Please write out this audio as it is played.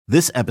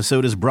This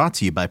episode is brought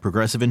to you by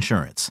Progressive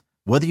Insurance.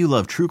 Whether you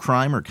love true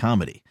crime or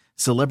comedy,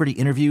 celebrity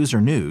interviews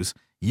or news,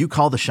 you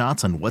call the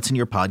shots on what's in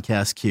your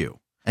podcast queue.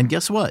 And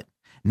guess what?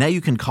 Now you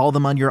can call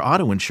them on your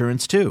auto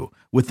insurance too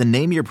with the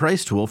Name Your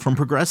Price tool from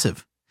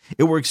Progressive.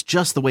 It works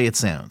just the way it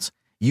sounds.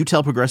 You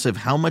tell Progressive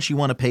how much you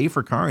want to pay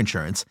for car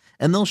insurance,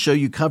 and they'll show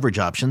you coverage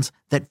options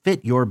that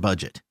fit your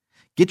budget.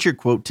 Get your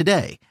quote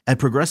today at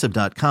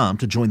Progressive.com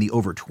to join the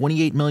over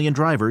 28 million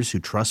drivers who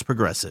trust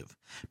Progressive.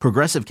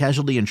 Progressive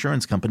Casualty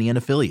Insurance Company and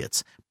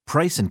Affiliates.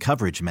 Price and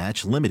coverage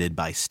match limited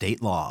by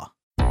state law.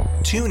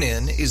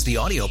 TuneIn is the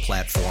audio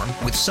platform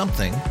with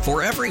something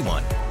for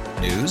everyone.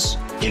 News.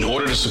 In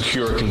order to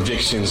secure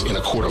convictions in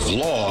a court of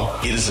law,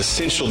 it is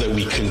essential that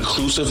we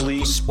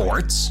conclusively.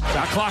 Sports.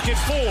 Got clock at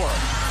 4.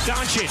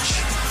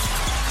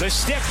 Doncic. The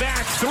step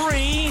back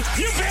 3.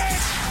 You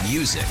bet.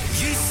 Music.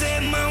 You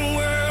set my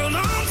world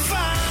on fire.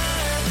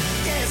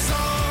 Yes,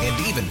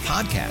 and even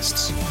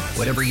podcasts.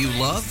 Whatever you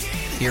love,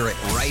 hear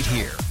it right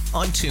here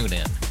on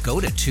TuneIn. Go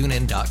to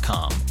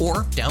TuneIn.com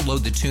or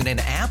download the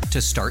TuneIn app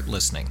to start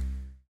listening.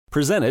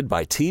 Presented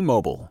by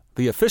T-Mobile,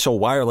 the official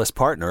wireless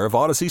partner of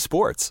Odyssey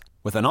Sports.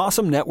 With an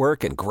awesome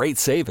network and great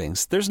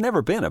savings, there's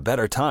never been a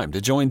better time to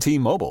join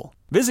T-Mobile.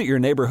 Visit your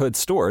neighborhood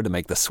store to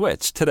make the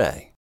switch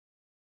today.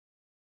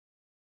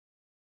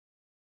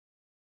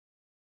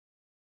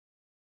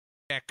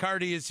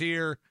 Cardi is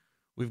here.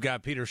 We've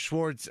got Peter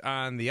Schwartz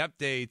on the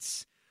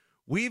updates.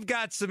 We've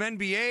got some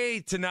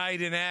NBA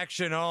tonight in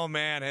action. Oh,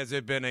 man, has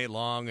it been a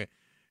long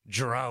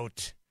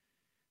drought.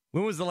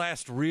 When was the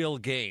last real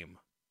game?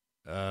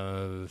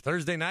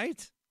 Thursday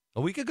night?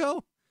 A week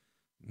ago?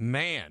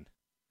 Man,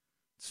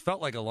 it's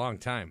felt like a long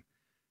time.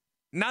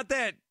 Not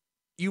that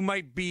you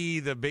might be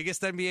the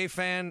biggest NBA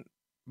fan,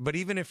 but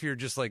even if you're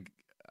just like,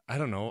 I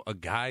don't know, a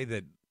guy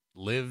that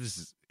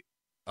lives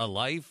a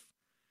life,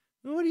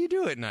 what do you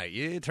do at night?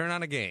 You turn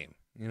on a game,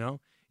 you know?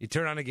 You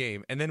turn on a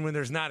game, and then when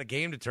there's not a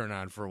game to turn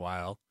on for a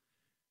while,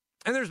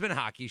 and there's been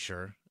hockey,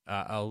 sure,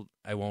 I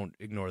won't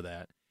ignore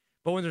that.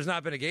 But when there's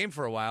not been a game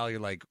for a while,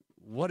 you're like,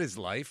 what is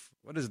life?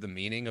 What is the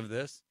meaning of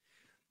this?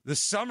 The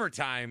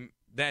summertime,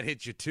 that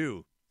hits you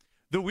too.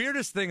 The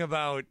weirdest thing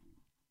about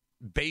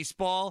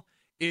baseball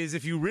is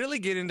if you really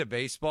get into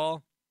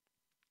baseball,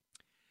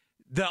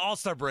 the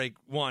All-Star break,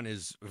 one,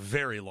 is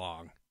very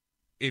long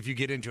if you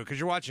get into it because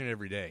you're watching it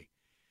every day.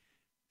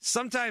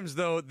 Sometimes,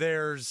 though,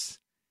 there's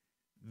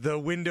the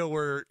window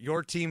where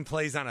your team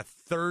plays on a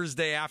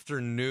Thursday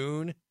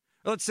afternoon,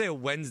 let's say a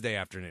Wednesday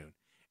afternoon,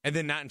 and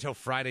then not until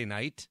Friday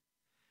night.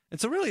 And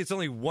so really it's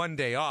only one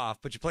day off,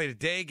 but you played a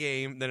day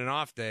game, then an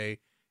off day,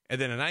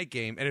 and then a night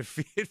game, and it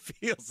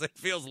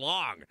feels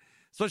long,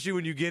 especially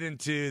when you get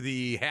into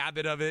the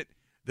habit of it,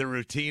 the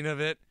routine of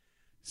it.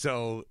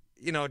 So,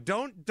 you know,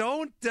 don't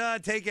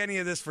take any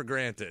of this for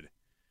granted.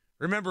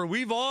 Remember,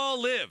 we've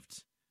all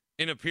lived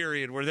in a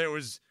period where there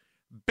was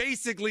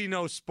basically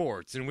no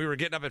sports, and we were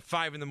getting up at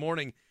 5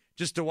 a.m.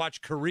 just to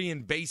watch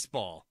Korean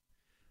baseball.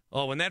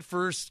 Oh, when that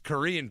first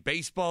Korean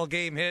baseball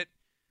game hit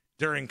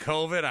during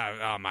COVID,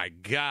 oh my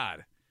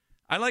God.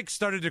 I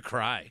started to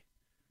cry.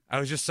 I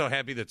was just so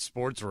happy that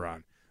sports were on.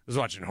 I was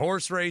watching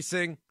horse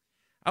racing.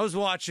 I was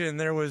watching,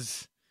 there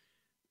was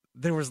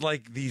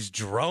like these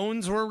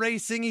drones were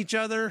racing each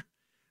other,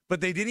 but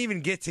they didn't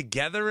even get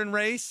together and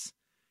race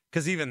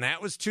because even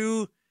that was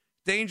too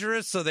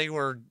dangerous, so they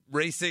were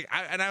racing.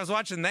 I was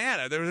watching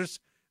that. There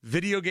was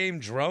video game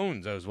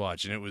drones I was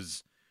watching. It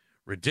was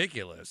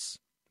ridiculous.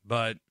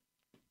 But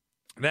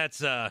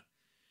that's how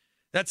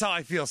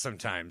I feel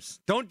sometimes.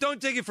 Don't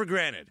take it for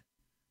granted.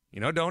 You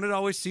know, don't it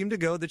always seem to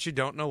go that you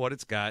don't know what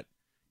it's got.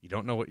 You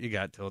don't know what you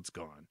got till it's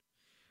gone.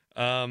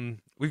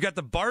 We've got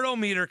the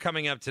Bartometer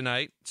coming up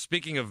tonight.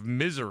 Speaking of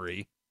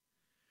misery,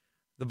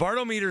 the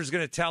Bartometer is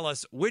going to tell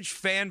us which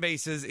fan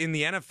bases in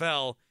the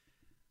NFL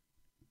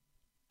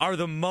are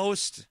the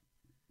most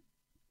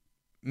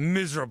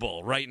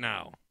miserable right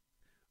now.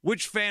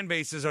 Which fan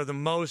bases are the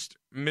most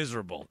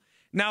miserable?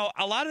 Now,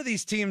 a lot of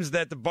these teams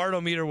that the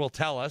Bartometer will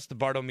tell us, the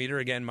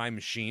Bartometer, again, my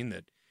machine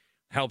that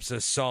helps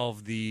us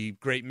solve the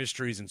great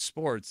mysteries in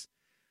sports,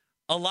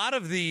 a lot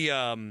of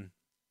the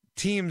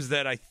teams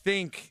that I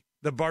think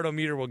the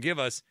Bartometer will give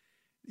us,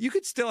 you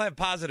could still have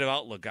positive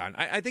outlook on.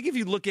 I think if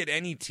you look at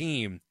any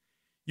team,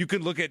 you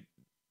could look at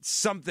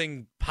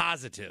something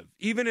positive,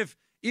 even if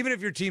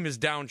your team is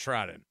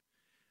downtrodden,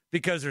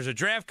 because there's a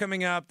draft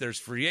coming up, there's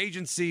free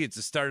agency, it's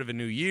the start of a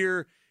new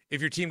year. If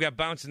your team got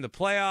bounced in the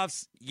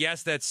playoffs,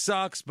 yes, that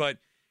sucks, but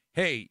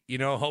hey, you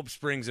know, hope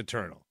springs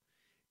eternal.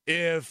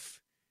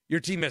 If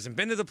your team hasn't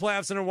been to the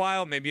playoffs in a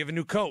while, maybe you have a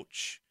new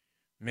coach.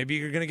 Maybe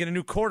you're going to get a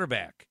new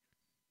quarterback.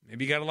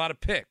 Maybe you got a lot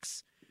of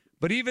picks.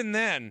 But even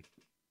then,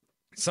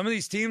 some of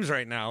these teams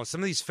right now,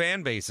 some of these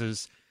fan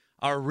bases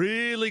are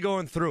really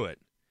going through it.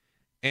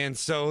 And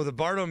so the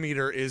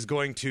Bartometer is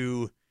going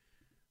to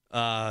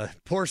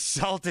pour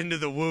salt into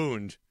the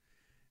wound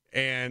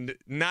and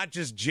not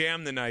just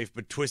jam the knife,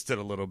 but twist it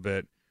a little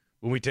bit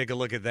when we take a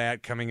look at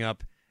that coming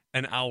up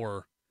an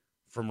hour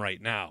from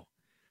right now.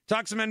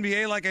 Talk some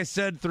NBA, like I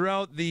said,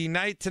 throughout the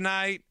night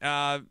tonight.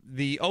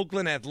 The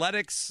Oakland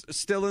Athletics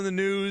still in the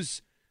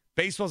news.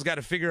 Baseball's got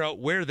to figure out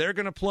where they're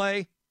going to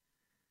play.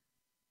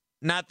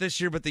 Not this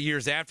year, but the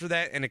years after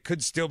that. And it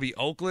could still be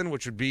Oakland,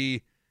 which would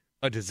be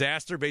a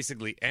disaster.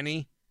 Basically,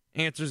 any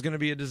answer is going to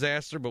be a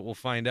disaster, but we'll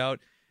find out.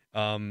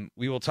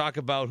 We will talk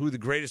about who the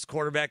greatest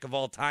quarterback of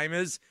all time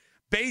is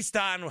based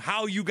on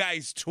how you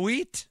guys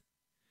tweet.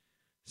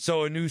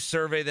 So a new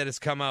survey that has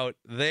come out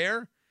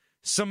there.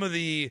 Some of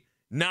the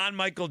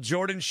non-Michael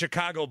Jordan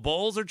Chicago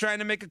Bulls are trying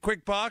to make a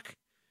quick buck.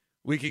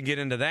 We can get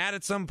into that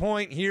at some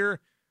point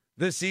here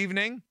this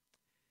evening.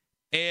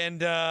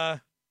 And the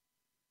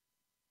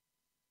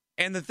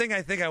thing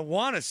I think I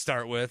want to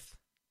start with,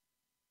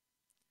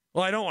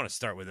 well, I don't want to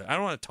start with it. I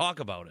don't want to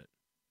talk about it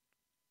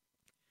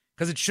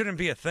because it shouldn't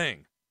be a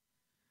thing,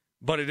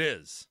 but it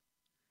is.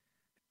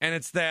 And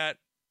it's that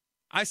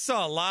I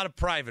saw a lot of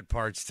private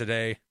parts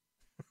today.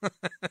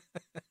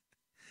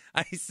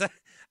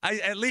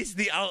 At least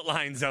the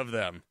outlines of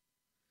them.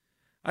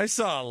 I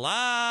saw a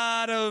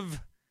lot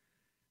of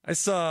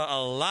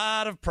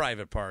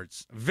private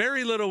parts.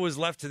 Very little was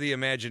left to the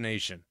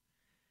imagination.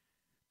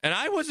 And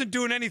I wasn't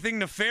doing anything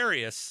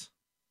nefarious.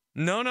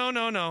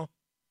 No.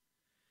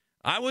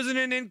 I wasn't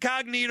in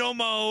incognito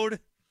mode.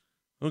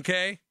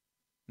 Okay?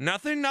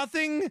 Nothing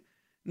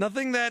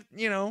that,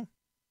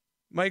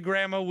 my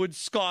grandma would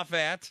scoff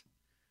at.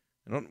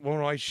 I don't know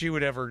why she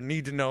would ever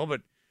need to know,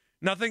 but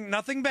nothing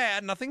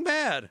bad.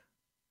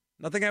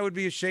 Nothing I would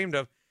be ashamed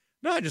of.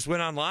 No, I just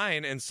went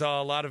online and saw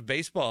a lot of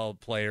baseball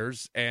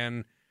players,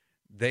 and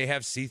they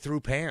have see-through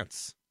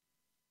pants.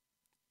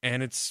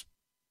 And it's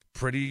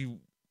pretty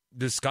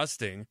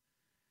disgusting.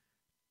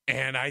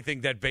 And I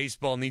think that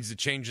baseball needs to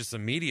change this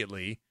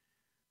immediately,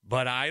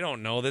 but I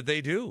don't know that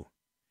they do.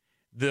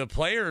 The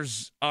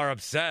players are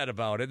upset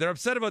about it. They're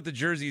upset about the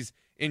jerseys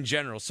in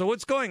general. So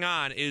what's going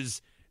on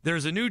is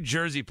there's a new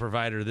jersey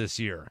provider this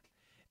year,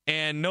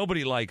 and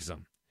nobody likes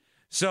them.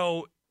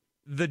 So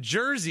the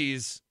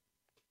jerseys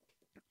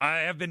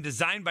have been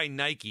designed by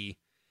Nike,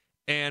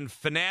 and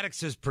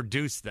Fanatics has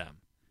produced them.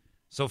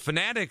 So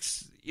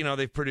Fanatics,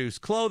 they've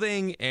produced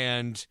clothing,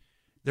 and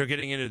they're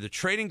getting into the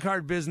trading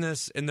card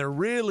business, and they're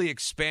really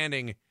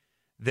expanding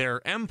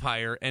their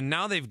empire, and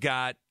now they've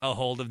got a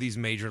hold of these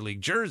major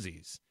league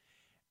jerseys.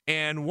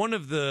 And one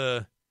of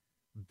the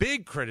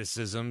big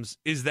criticisms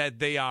is that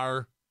they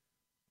are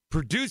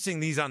producing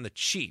these on the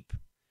cheap.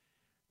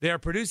 They are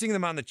producing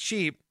them on the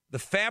cheap. The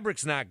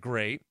fabric's not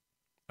great,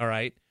 all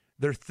right?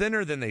 They're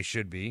thinner than they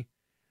should be.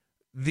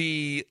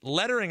 The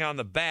lettering on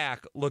the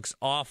back looks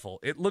awful.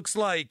 It looks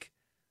like,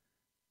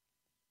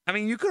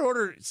 you could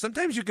order,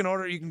 sometimes you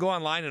can go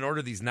online and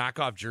order these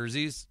knockoff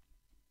jerseys.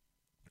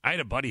 I had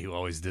a buddy who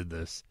always did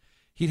this.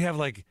 He'd have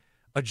like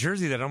a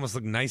jersey that almost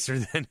looked nicer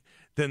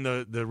than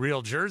the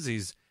real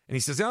jerseys. And he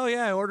says, oh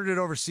yeah, I ordered it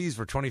overseas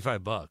for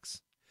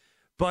 $25.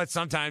 But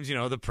sometimes,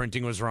 the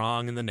printing was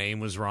wrong and the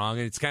name was wrong.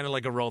 And it's kind of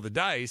like a roll of the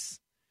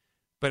dice.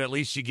 But at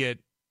least you get,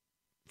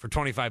 for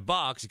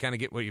 $25, you kind of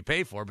get what you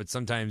pay for. But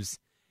sometimes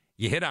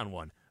you hit on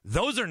one.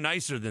 Those are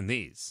nicer than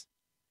these.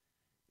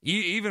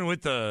 Even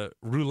with the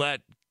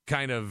roulette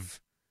kind of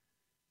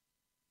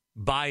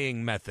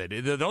buying method,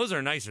 those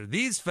are nicer.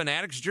 These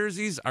Fanatics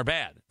jerseys are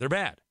bad. They're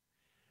bad.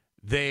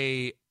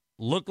 They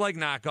look like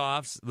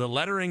knockoffs. The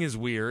lettering is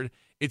weird.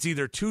 It's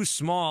either too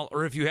small,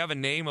 or if you have a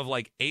name of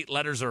like 8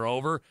 letters or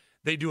over,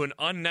 they do an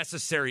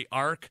unnecessary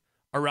arc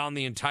around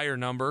the entire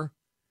number.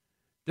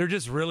 They're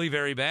just really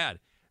very bad.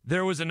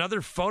 There was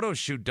another photo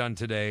shoot done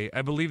today.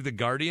 I believe the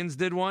Guardians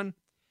did one.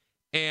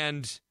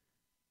 And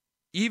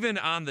even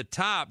on the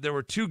top, there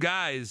were 2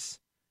 guys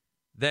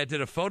that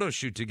did a photo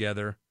shoot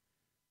together.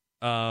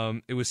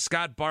 It was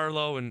Scott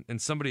Barlow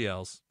and somebody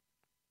else.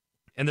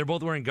 And they're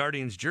both wearing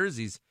Guardians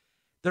jerseys.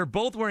 They're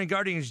both wearing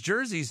Guardians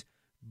jerseys,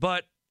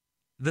 but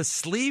the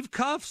sleeve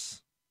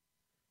cuffs,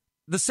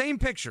 the same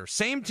picture,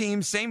 same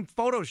team, same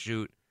photo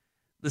shoot.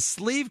 The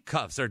sleeve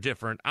cuffs are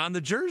different on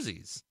the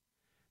jerseys.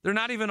 They're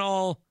not even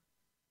all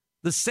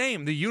the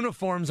same. The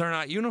uniforms are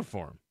not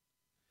uniform.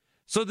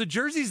 So the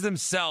jerseys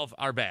themselves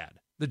are bad.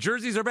 The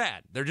jerseys are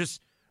bad.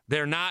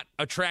 They're not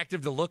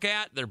attractive to look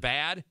at. They're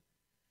bad.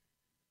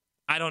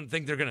 I don't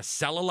think they're going to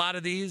sell a lot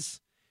of these.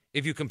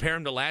 If you compare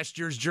them to last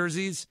year's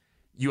jerseys,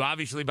 you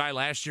obviously buy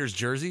last year's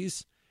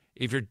jerseys.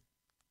 If your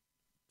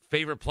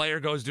favorite player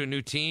goes to a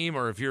new team,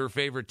 or if your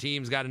favorite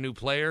team's got a new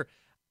player,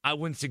 I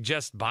wouldn't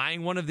suggest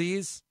buying one of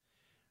these.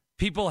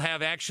 People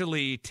have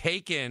actually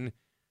taken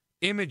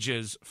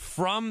images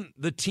from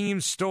the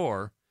team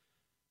store,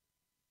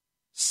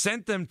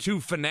 sent them to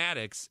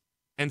Fanatics,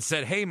 and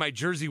said, hey, my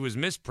jersey was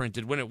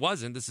misprinted, when it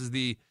wasn't. This is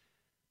the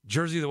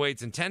jersey the way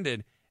it's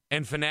intended.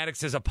 And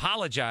Fanatics has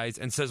apologized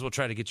and says, we'll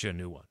try to get you a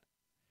new one.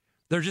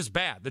 They're just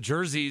bad. The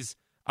jerseys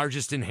are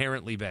just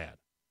inherently bad.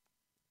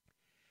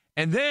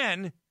 And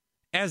then,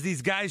 as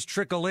these guys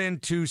trickle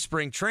into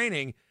spring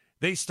training,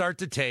 they start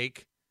to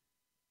take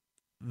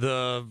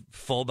the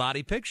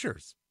full-body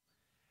pictures.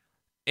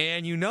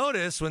 And you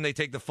notice when they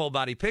take the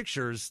full-body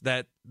pictures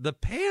that the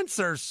pants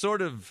are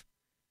sort of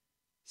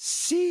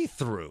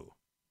see-through.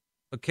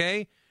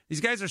 okay?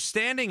 These guys are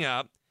standing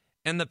up,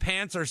 and the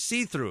pants are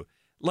see-through.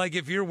 Like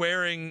if you're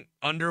wearing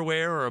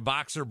underwear or a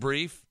boxer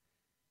brief,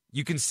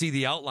 you can see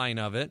the outline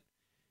of it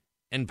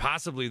and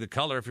possibly the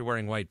color if you're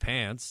wearing white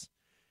pants.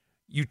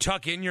 You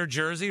tuck in your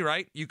jersey,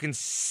 right? You can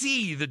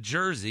see the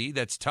jersey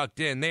that's tucked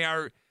in. They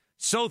are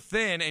so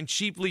thin and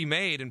cheaply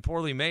made and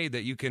poorly made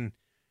that you can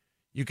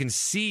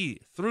see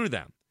through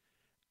them.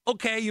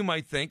 Okay, you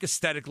might think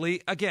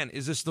aesthetically, again,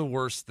 is this the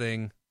worst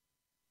thing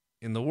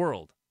in the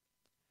world?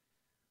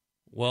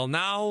 Well,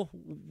 now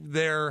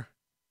they're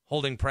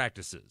holding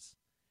practices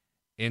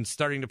and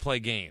starting to play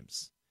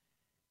games.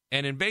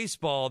 And in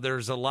baseball,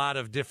 there's a lot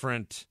of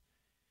different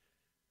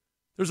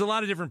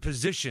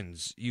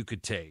positions you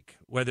could take,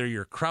 whether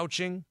you're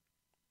crouching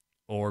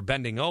or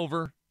bending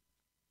over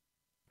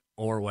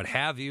or what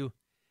have you.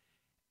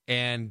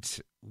 And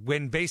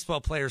when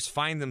baseball players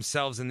find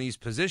themselves in these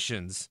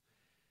positions,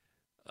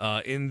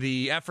 in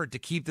the effort to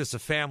keep this a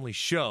family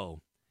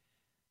show,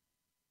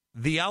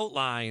 the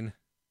outline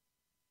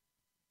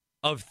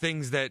of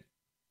things that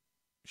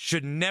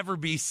should never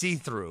be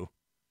see-through,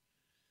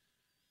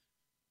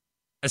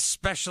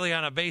 especially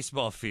on a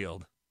baseball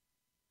field,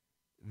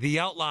 the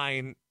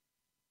outline,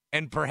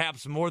 and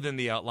perhaps more than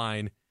the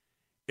outline,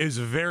 is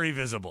very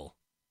visible.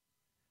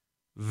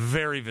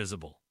 Very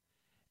visible.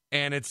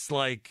 And it's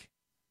like,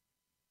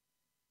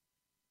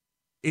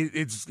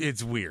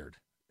 it's weird.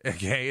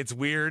 Okay, it's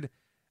weird.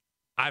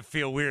 I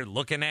feel weird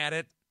looking at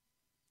it.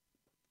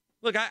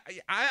 Look,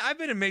 I've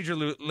been in major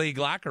league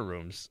locker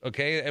rooms,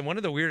 okay? And one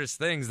of the weirdest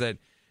things that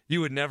you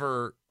would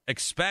never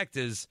expect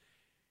is,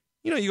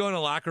 you go in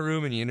a locker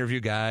room and you interview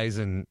guys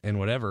and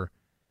whatever.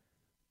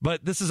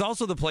 But this is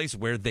also the place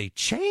where they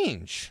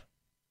change.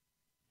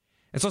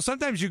 And so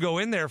sometimes you go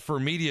in there for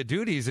media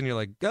duties and you're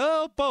like,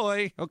 oh,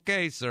 boy,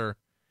 okay, sir.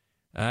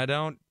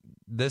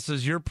 This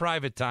is your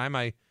private time.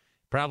 I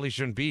probably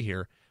shouldn't be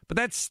here. But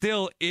that's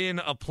still in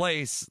a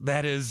place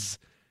that is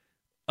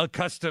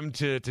accustomed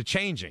to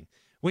changing.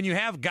 When you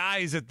have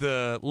guys at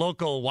the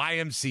local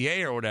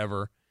YMCA or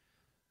whatever,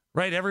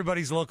 right,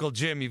 everybody's local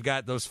gym, you've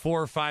got those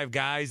 4 or 5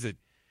 guys that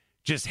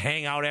just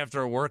hang out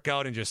after a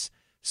workout and just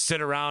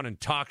sit around and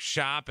talk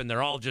shop, and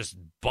they're all just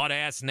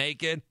butt-ass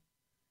naked.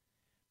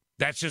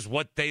 That's just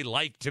what they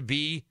like to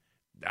be.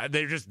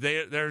 They're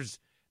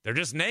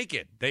just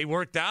naked. They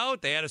worked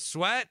out, they had a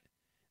sweat,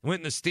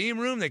 went in the steam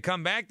room, they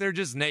come back, they're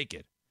just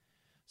naked.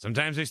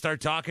 Sometimes they start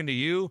talking to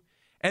you.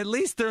 At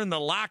least they're in the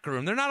locker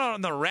room. They're not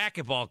on the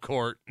racquetball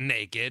court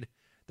naked.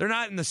 They're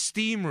not in the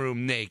steam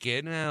room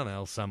naked.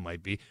 Well, some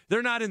might be.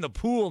 They're not in the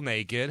pool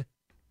naked.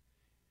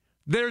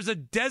 There's a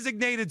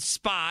designated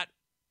spot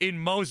in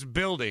most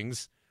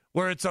buildings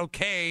where it's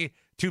okay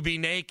to be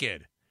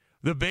naked.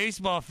 The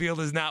baseball field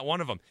is not one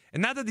of them.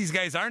 And not that these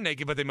guys are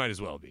naked, but they might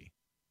as well be.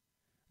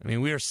 I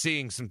mean, we are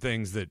seeing some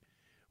things that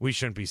we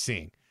shouldn't be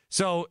seeing.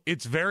 So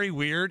it's very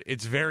weird.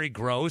 It's very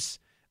gross.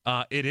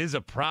 It is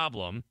a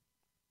problem.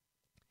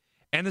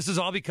 And this is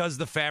all because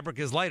the fabric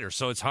is lighter.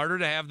 So it's harder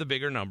to have the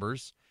bigger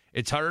numbers.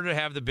 It's harder to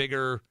have the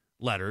bigger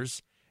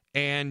letters.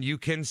 And you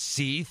can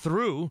see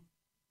through.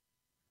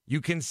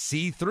 You can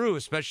see through,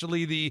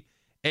 especially the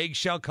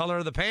eggshell color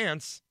of the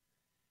pants.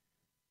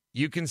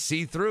 You can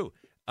see through.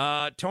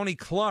 Tony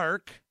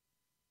Clark,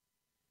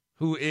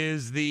 who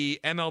is the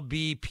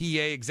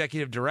MLBPA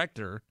executive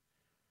director,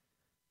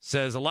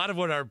 says a lot of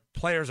what our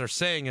players are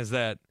saying is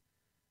that,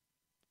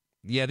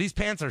 yeah, these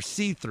pants are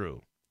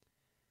see-through.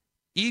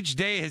 Each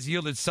day has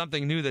yielded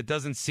something new that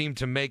doesn't seem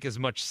to make as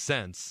much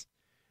sense.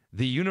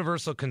 The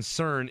universal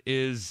concern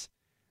is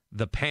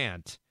the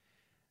pant.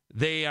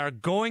 They are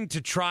going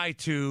to try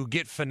to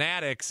get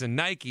Fanatics and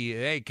Nike,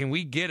 hey, can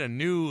we get a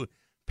new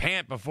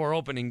pant before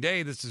opening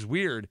day? This is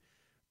weird.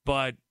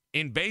 But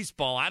in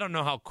baseball, I don't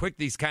know how quick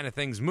these kind of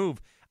things move.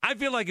 I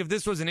feel like if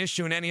this was an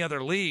issue in any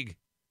other league,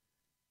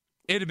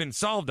 it'd have been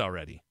solved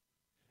already.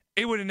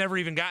 It would have never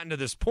even gotten to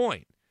this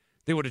point.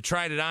 They would have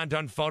tried it on,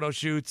 done photo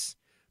shoots.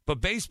 But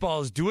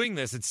baseball is doing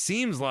this, it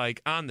seems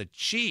like, on the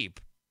cheap,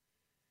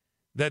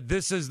 that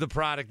this is the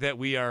product that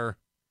we are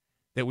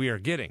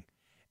getting.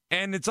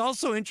 And it's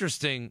also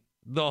interesting,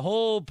 the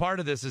whole part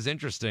of this is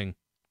interesting,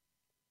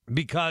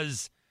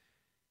 because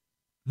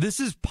this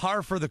is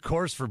par for the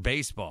course for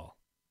baseball.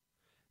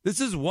 This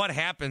is what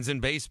happens in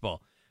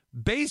baseball.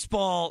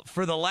 Baseball,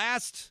 for the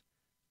last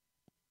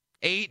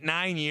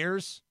 8-9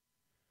 years,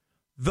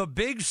 the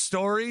big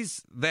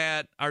stories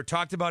that are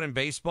talked about in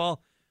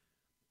baseball,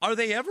 are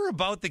they ever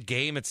about the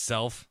game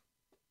itself?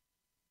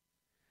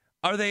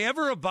 Are they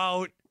ever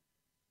about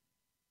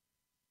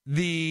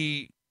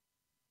the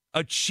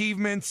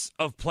achievements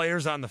of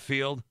players on the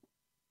field?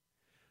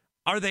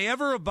 Are they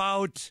ever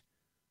about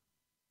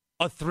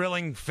a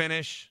thrilling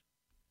finish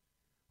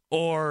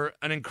or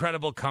an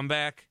incredible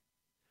comeback?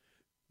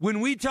 When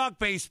we talk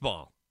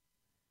baseball,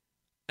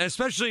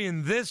 especially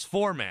in this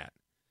format,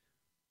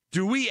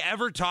 do we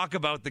ever talk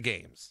about the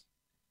games?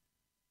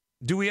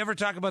 Do we ever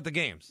talk about the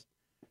games?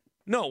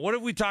 No, what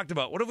have we talked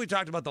about? What have we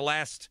talked about the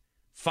last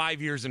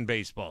 5 years in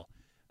baseball?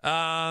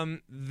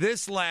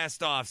 This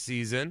last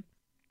offseason,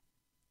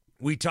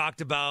 we talked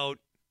about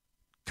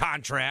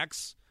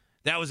contracts.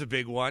 That was a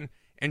big one.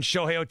 And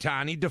Shohei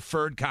Ohtani,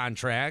 deferred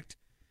contract.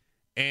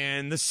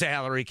 And the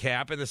salary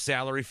cap and the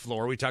salary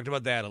floor. We talked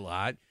about that a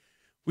lot.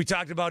 We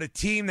talked about a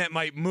team that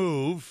might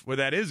move, where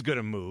that is going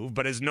to move,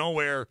 but is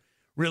nowhere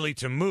really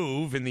to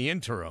move in the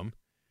interim.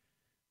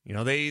 You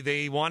know,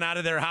 they want out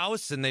of their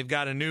house, and they've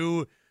got a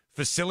new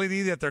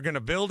facility that they're going to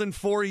build in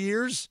 4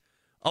 years.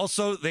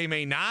 Also, they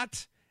may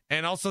not,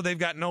 and also they've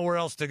got nowhere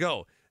else to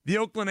go. The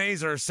Oakland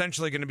A's are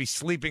essentially going to be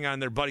sleeping on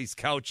their buddies'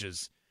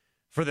 couches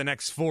for the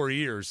next 4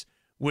 years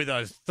with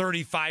a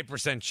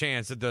 35%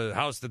 chance that the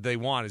house that they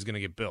want is going to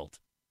get built.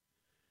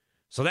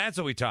 So that's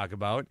what we talk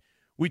about.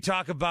 We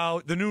talk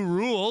about the new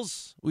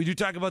rules. We do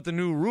talk about the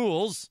new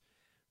rules,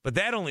 but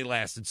that only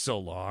lasted so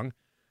long.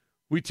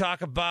 We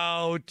talk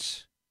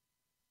about,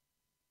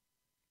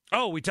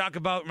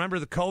 remember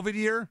the COVID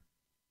year?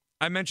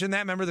 I mentioned that.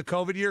 Remember the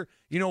COVID year?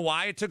 You know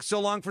why it took so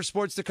long for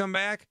sports to come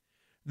back?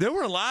 There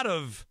were a lot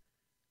of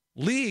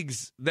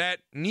leagues that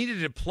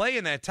needed to play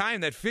in that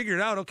time that figured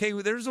out, okay,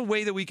 there's a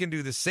way that we can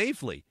do this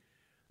safely.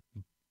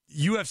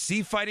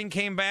 UFC fighting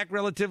came back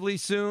relatively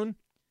soon.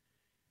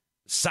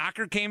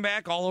 Soccer came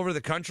back all over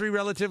the country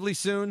relatively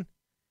soon.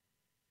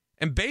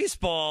 And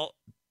baseball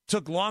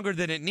took longer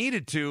than it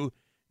needed to,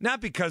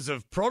 not because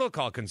of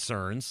protocol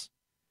concerns,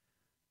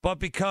 but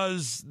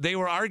because they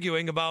were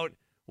arguing about,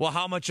 well,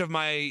 how much of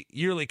my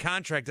yearly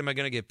contract am I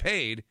going to get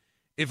paid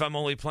if I'm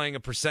only playing a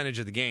percentage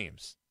of the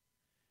games?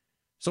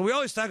 So we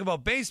always talk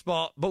about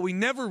baseball, but we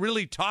never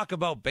really talk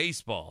about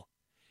baseball.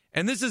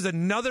 And this is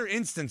another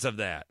instance of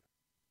that.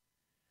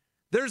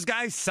 There's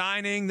guys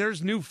signing.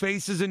 There's new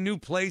faces in new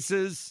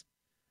places.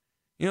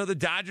 You know, the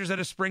Dodgers had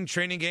a spring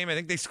training game. I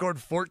think they scored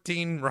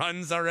 14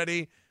 runs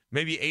already,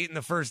 maybe 8 in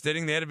the first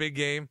inning. They had a big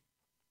game.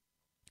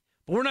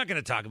 But we're not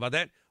going to talk about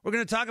that. We're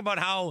going to talk about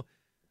how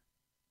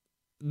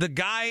the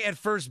guy at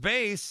first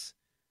base,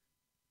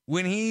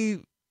 when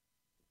he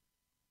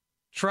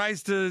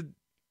tries to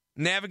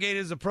navigate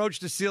his approach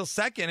to steal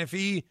second, if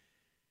he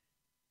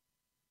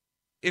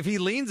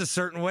leans a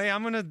certain way,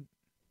 I'm going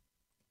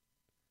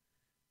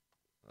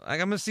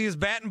to see his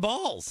bat and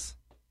balls,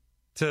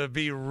 to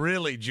be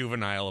really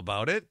juvenile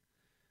about it.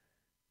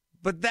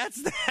 But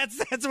that's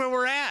where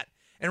we're at.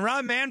 And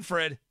Rob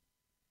Manfred,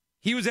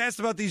 he was asked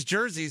about these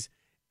jerseys,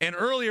 and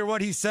earlier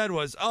what he said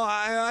was,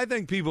 I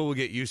think people will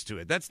get used to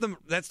it. That's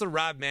the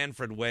Rob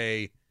Manfred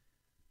way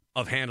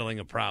of handling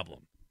a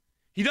problem.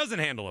 He doesn't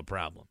handle a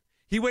problem.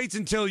 He waits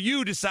until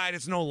you decide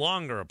it's no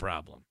longer a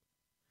problem.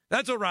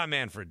 That's what Rob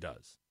Manfred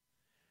does.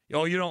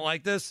 Oh, you don't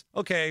like this?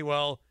 Okay,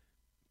 well,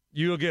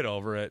 you'll get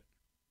over it.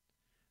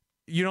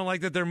 You don't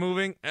like that they're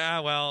moving?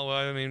 Well,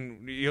 I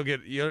mean,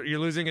 you're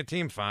losing a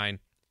team, fine.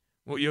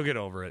 Well, you'll get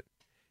over it.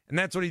 And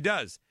that's what he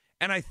does.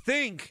 And I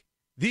think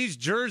these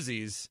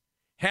jerseys,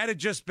 had it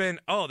just been,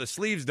 the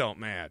sleeves don't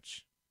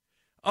match.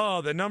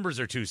 Oh, the numbers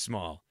are too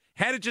small.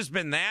 Had it just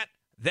been that,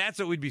 that's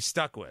what we'd be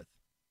stuck with.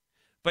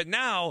 But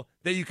now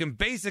that you can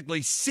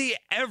basically see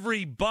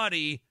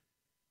everybody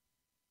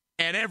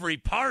and every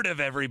part of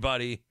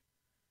everybody,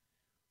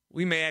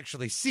 we may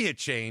actually see a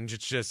change.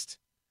 It's just,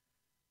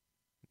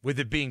 with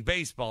it being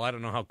baseball, I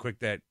don't know how quick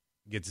that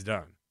gets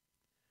done.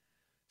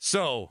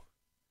 So,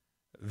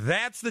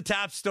 that's the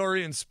top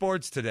story in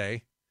sports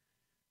today.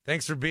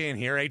 Thanks for being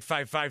here.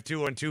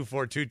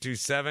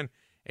 855-212-4227,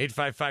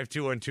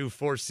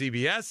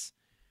 855-212-4CBS.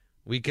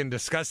 We can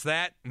discuss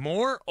that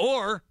more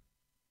or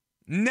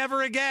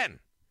never again.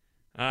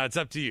 It's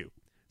up to you.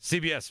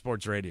 CBS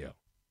Sports Radio.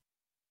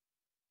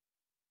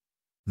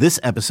 This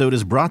episode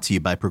is brought to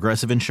you by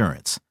Progressive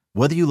Insurance.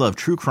 Whether you love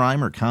true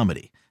crime or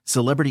comedy,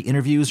 celebrity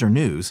interviews or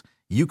news,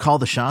 you call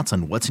the shots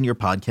on what's in your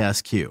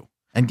podcast queue.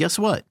 And guess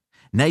what?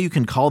 Now you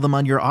can call them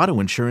on your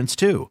auto insurance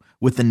too,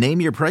 with the Name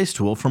Your Price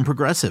tool from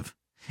Progressive.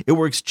 It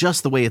works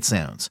just the way it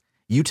sounds.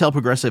 You tell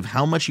Progressive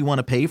how much you want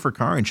to pay for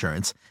car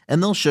insurance,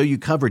 and they'll show you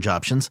coverage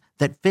options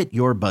that fit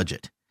your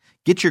budget.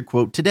 Get your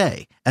quote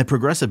today at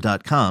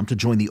Progressive.com to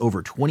join the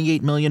over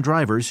 28 million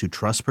drivers who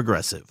trust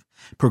Progressive.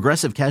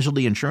 Progressive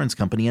Casualty Insurance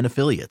Company and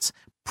Affiliates.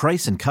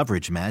 Price and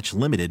coverage match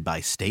limited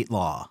by state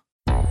law.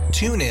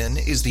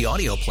 TuneIn is the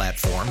audio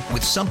platform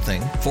with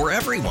something for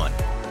everyone.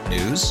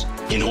 News.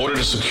 In order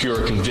to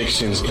secure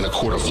convictions in a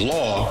court of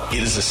law,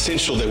 it is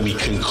essential that we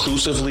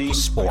conclusively.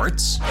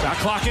 Sports. Got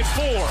clock at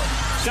 4.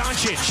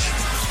 Doncic.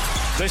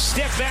 The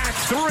step back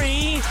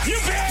 3. You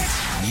bet.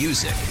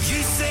 Music.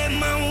 You set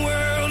my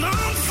world on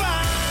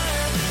fire.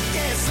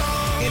 Yes,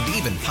 and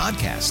even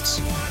podcasts.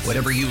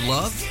 Whatever you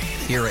love,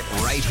 hear it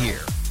right here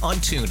on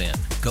TuneIn.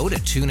 Go to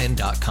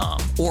TuneIn.com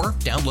or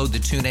download the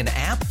TuneIn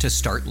app to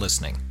start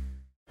listening.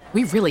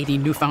 We really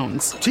need new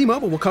phones.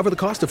 T-Mobile will cover the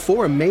cost of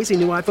 4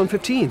 amazing new iPhone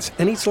 15s,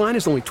 and each line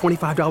is only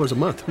 $25 a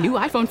month. New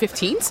iPhone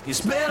 15s?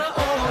 It's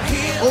better over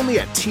here. Only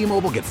at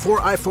T-Mobile, get 4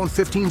 iPhone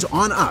 15s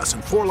on us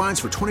and 4 lines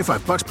for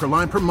 $25 per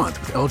line per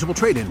month with eligible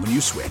trade-in when you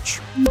switch.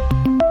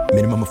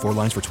 Minimum of 4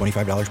 lines for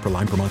 $25 per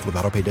line per month with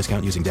autopay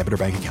discount using debit or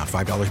bank account.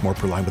 $5 more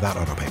per line without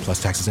autopay,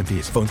 plus taxes and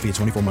fees. Phone fee at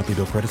 24 monthly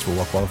bill credits for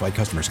well-qualified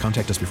customers.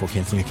 Contact us before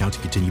canceling account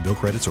to continue bill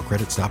credits or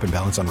credit stop and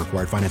balance on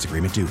required finance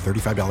agreement due.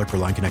 $35 per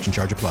line connection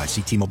charge applies.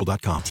 See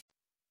T-Mobile.com.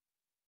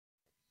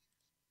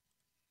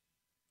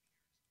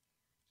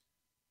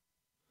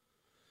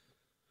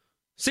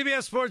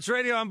 CBS Sports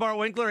Radio, I'm Bart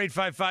Winkler,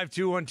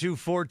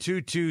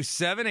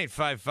 855-212-4227,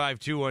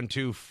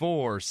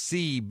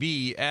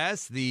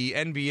 855-212-4CBS. The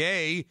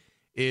NBA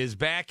is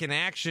back in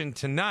action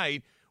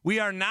tonight. We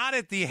are not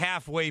at the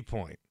halfway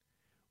point.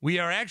 We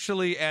are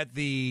actually at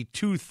the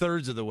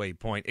two-thirds of the way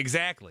point.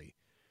 Exactly.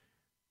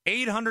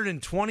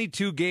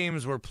 822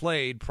 games were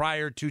played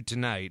prior to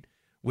tonight,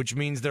 which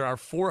means there are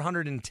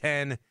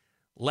 410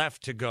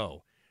 left to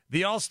go.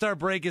 The All-Star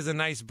break is a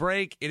nice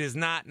break. It is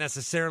not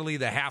necessarily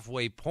the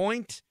halfway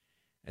point.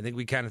 I think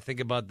we kind of think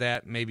about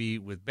that maybe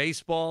with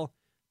baseball,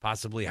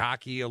 possibly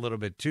hockey a little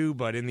bit too.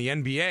 But in the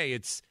NBA,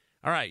 it's,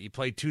 all right, you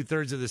play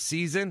two-thirds of the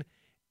season,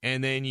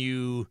 and then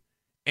you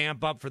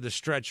amp up for the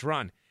stretch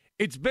run.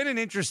 It's been an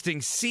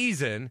interesting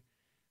season.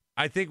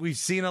 I think we've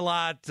seen a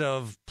lot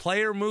of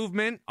player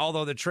movement,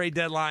 although the trade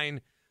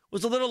deadline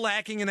was a little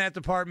lacking in that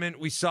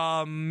department. We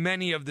saw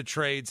many of the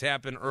trades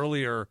happen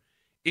earlier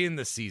in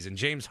the season.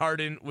 James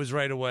Harden was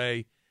right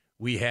away.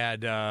 We had,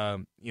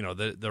 the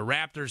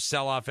Raptors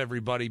sell off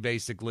everybody,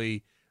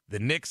 basically. The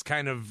Knicks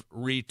kind of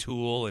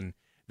retool and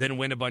then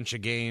win a bunch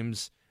of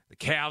games. The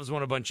Cavs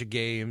won a bunch of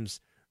games.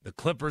 The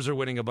Clippers are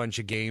winning a bunch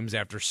of games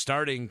after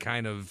starting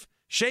kind of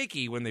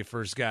shaky when they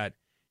first got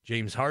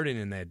James Harden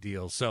in that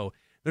deal. So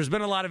there's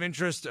been a lot of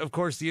interest. Of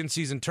course, the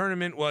in-season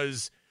tournament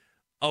was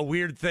a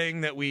weird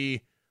thing that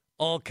we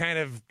all kind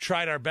of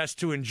tried our best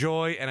to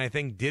enjoy, and I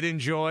think did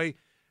enjoy.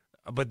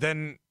 But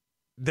then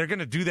they're going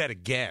to do that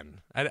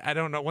again. I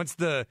don't know. Once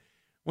the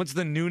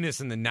newness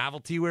and the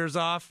novelty wears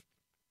off,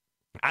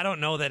 I don't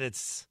know that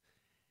it's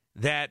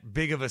that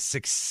big of a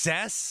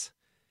success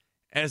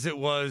as it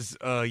was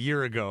a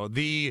year ago.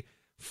 The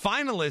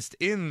finalists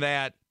in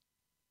that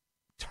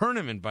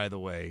tournament, by the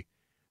way,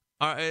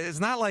 it's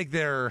not like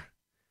that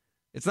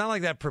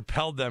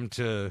propelled them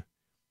to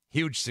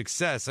huge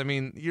success. I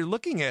mean, you're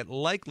looking at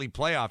likely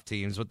playoff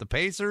teams, but the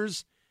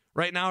Pacers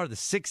right now are the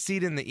 6th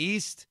seed in the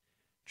East,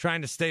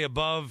 trying to stay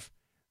above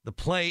the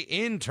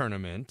play-in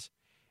tournament.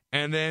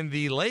 And then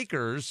the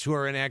Lakers, who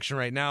are in action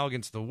right now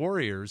against the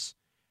Warriors,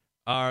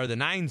 are the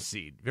 9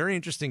 seed. Very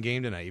interesting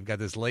game tonight. You've got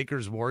this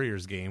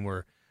Lakers-Warriors game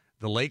where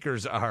the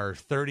Lakers are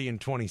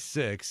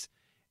 30-26,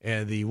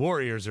 and the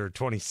Warriors are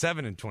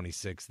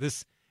 27-26.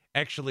 This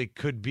actually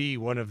could be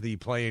one of the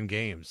play-in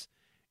games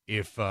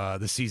if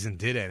the season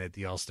did end at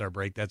the All-Star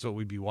break. That's what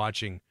we'd be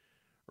watching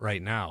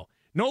right now.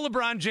 No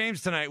LeBron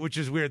James tonight, which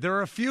is weird. There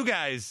are a few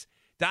guys.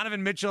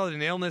 Donovan Mitchell had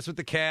an illness with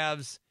the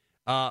Cavs.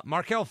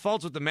 Markelle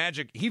Fultz with the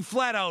Magic. He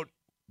flat out,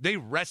 they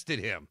rested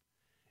him.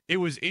 It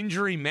was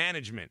injury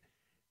management.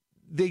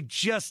 They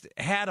just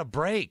had a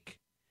break.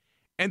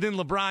 And then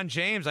LeBron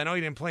James, I know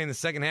he didn't play in the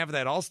second half of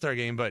that All-Star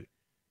game, but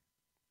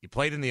he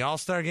played in the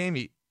All-Star game.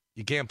 You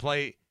can't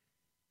play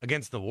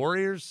against the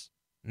Warriors,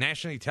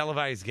 nationally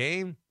televised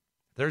game,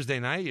 Thursday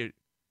night.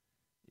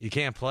 You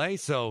can't play.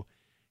 So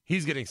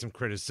he's getting some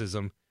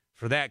criticism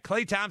for that.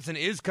 Klay Thompson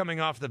is coming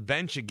off the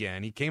bench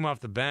again. He came off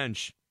the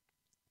bench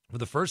for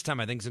the first time,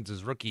 I think, since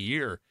his rookie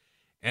year,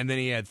 and then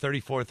he had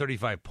 34,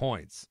 35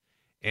 points.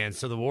 And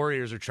so the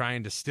Warriors are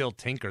trying to still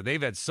tinker.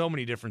 They've had so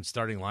many different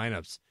starting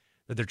lineups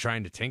that they're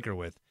trying to tinker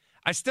with.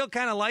 I still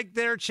kind of like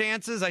their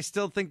chances. I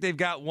still think they've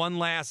got one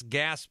last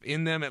gasp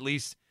in them, at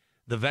least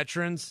the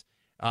veterans.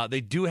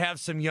 They do have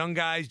some young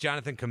guys.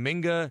 Jonathan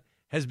Kuminga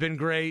has been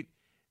great.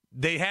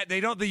 The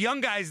young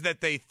guys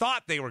that they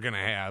thought they were going to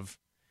have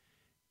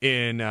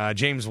in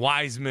James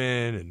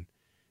Wiseman and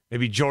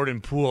maybe Jordan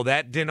Poole.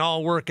 That didn't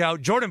all work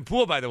out. Jordan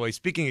Poole, by the way,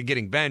 speaking of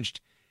getting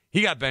benched,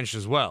 he got benched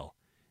as well.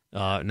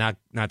 Not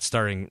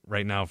starting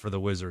right now for the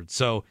Wizards.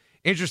 So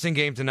interesting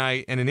game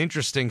tonight and an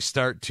interesting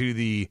start to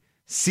the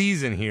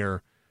season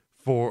here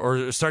I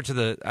was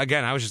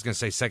just going to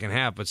say second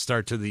half, but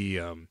start to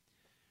the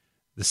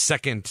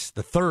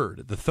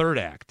third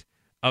act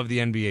of the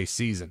NBA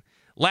season.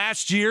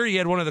 Last year, he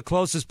had one of the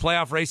closest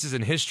playoff races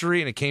in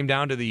history, and it came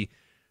down to the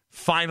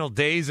final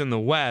days in the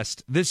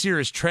West. This year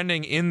is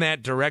trending in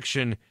that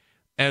direction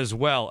as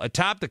well.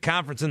 Atop the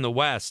conference in the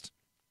West,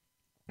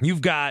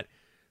 you've got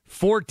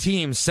 4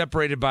 teams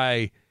separated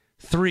by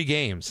 3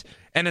 games,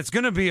 and it's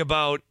going to be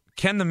about,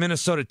 can the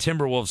Minnesota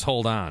Timberwolves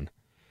hold on?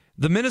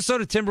 The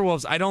Minnesota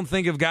Timberwolves, I don't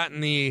think, have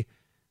gotten the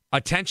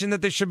attention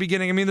that they should be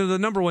getting. I mean, they're the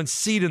number 1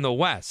 seed in the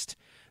West.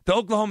 The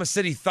Oklahoma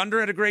City Thunder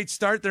had a great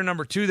start. They're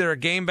number 2. They're a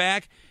game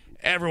back.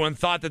 Everyone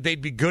thought that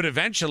they'd be good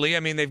eventually. I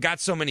mean, they've got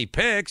so many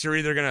picks. You're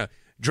either going to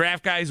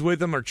draft guys with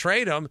them or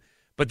trade them,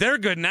 but they're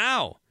good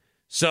now.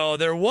 So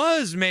there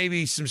was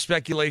maybe some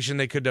speculation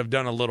they could have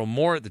done a little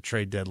more at the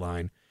trade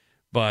deadline,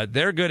 but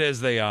they're good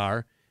as they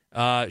are.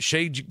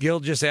 Shai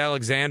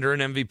Gilgeous-Alexander, an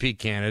MVP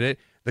candidate.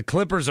 The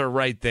Clippers are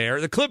right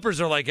there. The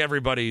Clippers are like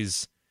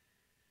everybody's.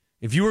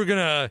 If you were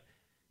gonna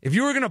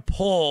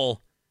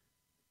pull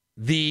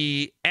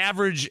the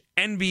average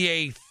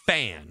NBA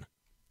fan,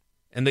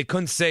 and they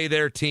couldn't say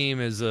their team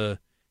is a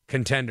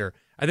contender,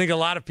 I think a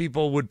lot of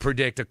people would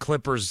predict a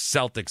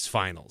Clippers-Celtics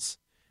finals.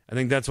 I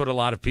think that's what a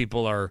lot of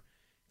people are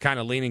kind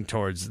of leaning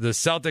towards. The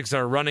Celtics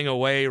are running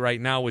away right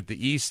now with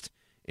the East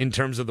in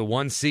terms of the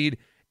 1 seed.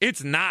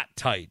 It's not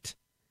tight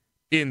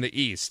in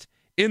the East.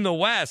 In the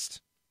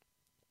West,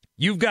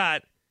 you've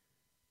got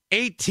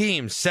 8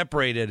 teams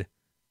separated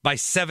by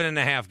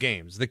 7.5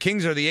 games. The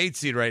Kings are the 8th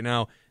seed right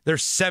now. They're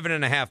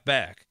 7.5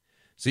 back.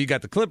 So you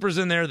got the Clippers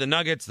in there, the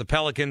Nuggets, the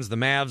Pelicans, the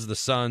Mavs, the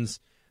Suns,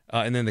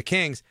 and then the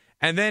Kings.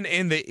 And then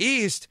in the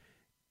East,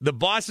 the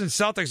Boston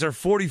Celtics are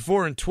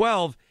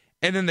 44-12,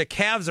 and then the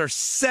Cavs are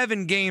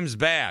 7 games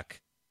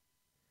back.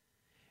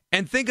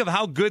 And think of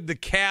how good the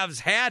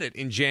Cavs had it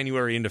in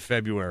January into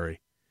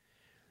February.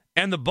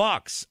 And the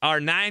Bucks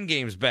are 9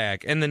 games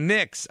back, and the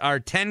Knicks are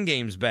 10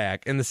 games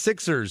back, and the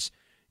Sixers,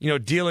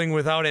 dealing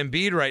without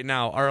Embiid right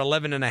now, are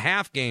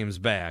 11.5 games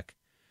back.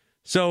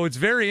 So it's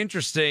very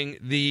interesting,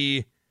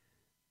 the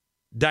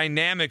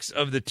dynamics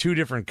of the 2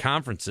 different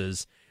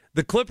conferences.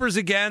 The Clippers,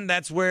 again,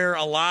 that's where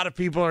a lot of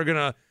people are going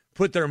to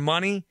put their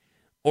money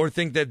or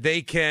think that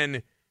they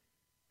can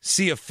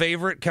see a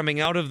favorite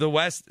coming out of the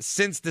West.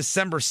 Since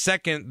December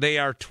 2nd, they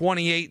are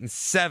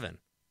 28-7.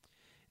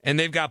 And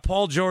they've got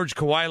Paul George,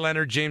 Kawhi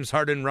Leonard, James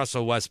Harden,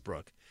 Russell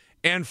Westbrook.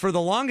 And for the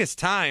longest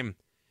time,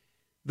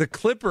 the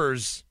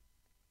Clippers,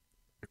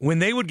 when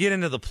they would get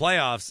into the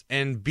playoffs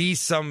and be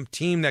some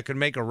team that could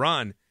make a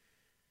run,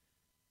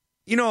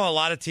 a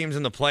lot of teams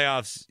in the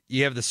playoffs,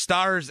 you have the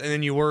stars and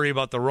then you worry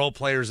about the role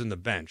players in the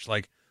bench.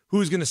 Like,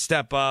 who's going to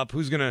step up?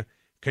 Who's going to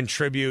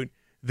contribute?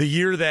 The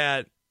year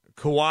that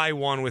Kawhi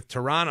won with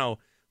Toronto,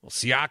 well,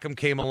 Siakam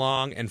came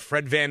along and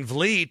Fred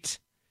VanVleet,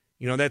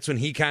 that's when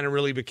he kind of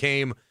really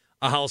became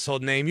a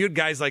household name. You had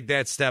guys like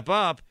that step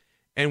up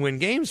and win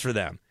games for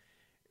them.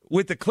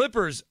 With the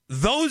Clippers,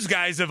 those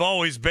guys have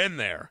always been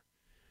there.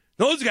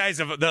 Those guys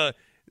have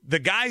the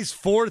guys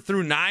 4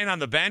 through 9 on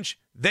the bench,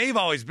 they've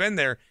always been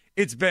there.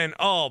 It's been,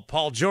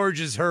 Paul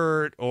George is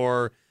hurt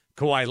or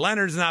Kawhi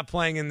Leonard's not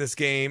playing in this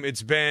game.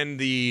 It's been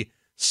the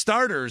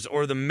starters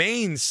or the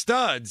main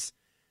studs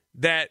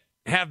that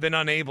have been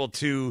unable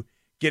to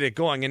get it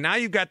going. And now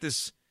you've got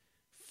this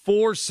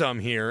foursome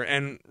here,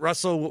 and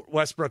Russell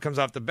Westbrook comes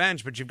off the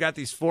bench, but you've got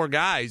these 4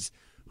 guys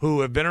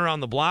who have been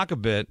around the block a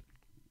bit,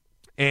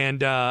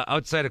 and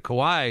outside of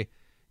Kawhi,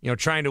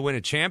 trying to win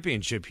a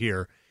championship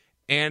here.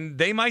 And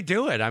they might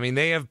do it. I mean,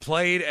 they have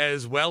played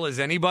as well as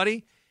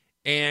anybody,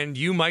 and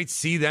you might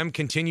see them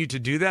continue to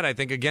do that. I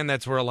think, again,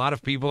 that's where a lot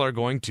of people are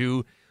going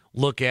to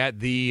look at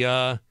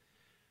the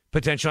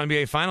potential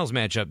NBA Finals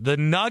matchup. The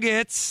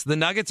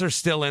Nuggets are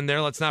still in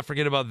there. Let's not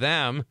forget about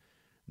them.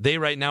 They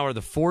right now are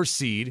the 4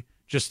 seed,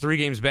 just 3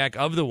 games back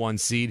of the 1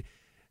 seed.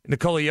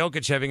 Nikola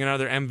Jokic having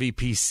another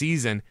MVP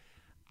season.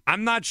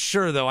 I'm not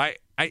sure, though. I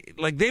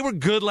they were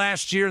good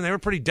last year, and they were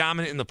pretty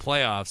dominant in the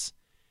playoffs.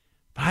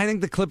 But I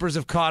think the Clippers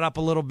have caught up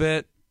a little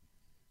bit.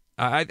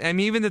 I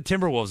mean, even the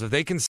Timberwolves, if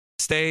they can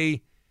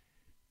stay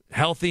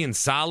healthy and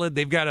solid,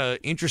 they've got an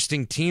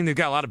interesting team. They've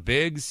got a lot of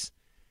bigs.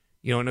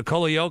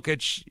 Nikola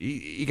Jokic,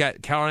 you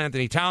got Karl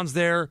Anthony Towns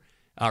there,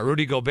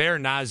 Rudy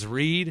Gobert, Naz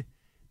Reid.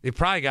 They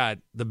probably got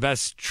the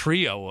best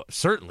trio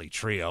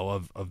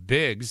of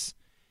bigs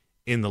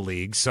in the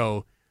league.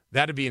 So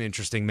that'd be an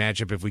interesting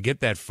matchup if we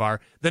get that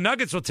far. The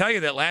Nuggets will tell you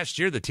that last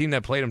year, the team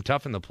that played them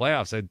tough in the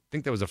playoffs, I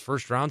think that was a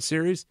first-round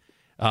series,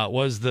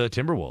 was the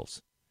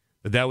Timberwolves.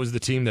 That was the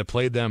team that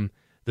played them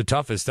the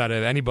toughest out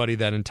of anybody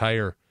that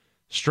entire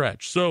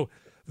stretch. So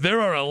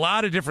there are a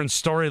lot of different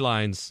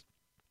storylines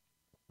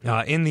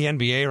in the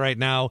NBA right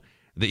now.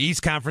 The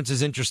East Conference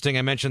is interesting.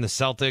 I mentioned the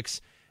Celtics.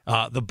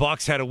 The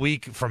Bucks had a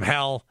week from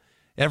hell.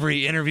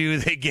 Every interview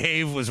they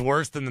gave was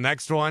worse than the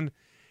next one.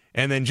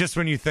 And then just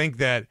when you think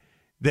that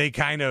they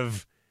kind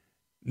of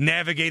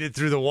navigated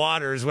through the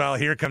waters, well,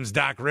 here comes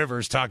Doc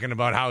Rivers talking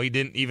about how he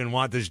didn't even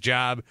want this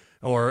job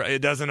or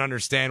it doesn't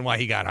understand why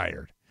he got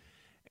hired.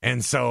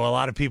 And so a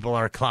lot of people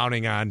are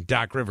clowning on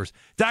Doc Rivers.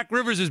 Doc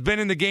Rivers has been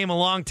in the game a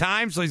long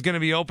time, so he's going to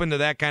be open to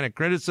that kind of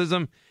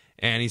criticism,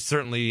 and he's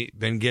certainly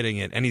been getting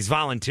it. And he's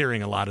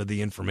volunteering a lot of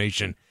the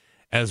information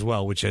as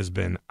well, which has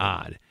been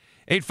odd.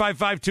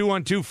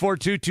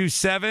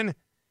 855-212-4227.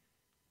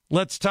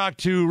 Let's talk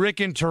to Rick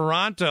in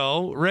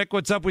Toronto. Rick,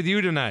 what's up with you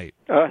tonight?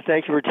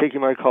 Thank you for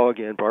taking my call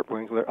again, Bart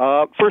Winkler.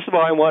 First of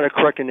all, I want to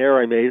correct an error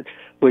I made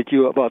with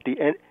you about the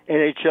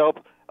NHL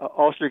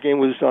All-Star game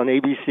was on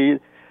ABC.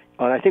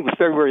 I think it was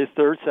February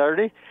 3rd,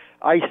 Saturday.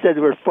 I said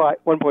there were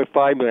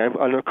 1.5 million.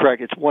 I'm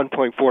correct. It's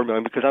 1.4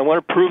 million because I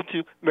want to prove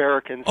to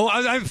Americans.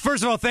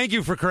 First of all, thank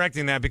you for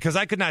correcting that because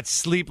I could not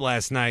sleep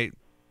last night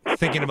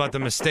thinking about the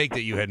mistake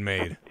that you had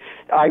made.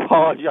 I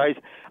apologize.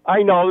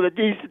 I know that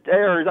these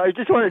errors, I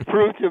just want to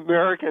prove to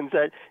Americans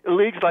that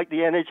leagues like the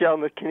NHL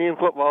and the Canadian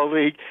Football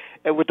League,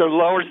 and with their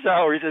lower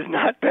salaries, is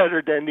not better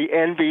than the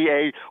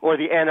NBA or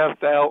the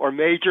NFL or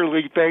Major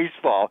League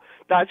Baseball.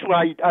 That's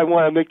why I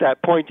want to make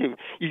that point to you.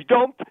 You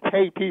don't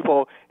pay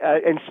people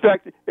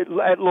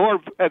at lower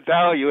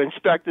value,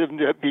 expect them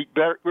to be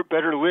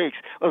better leagues.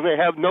 Well, they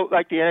have no,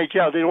 like the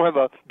NHL, they don't have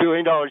a $1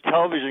 billion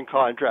television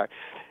contract.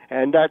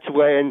 And that's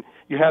when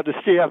you have the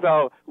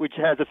CFL, which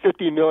has a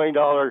 $50 million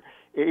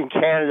in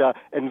Canada,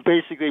 and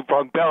basically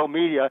from Bell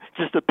Media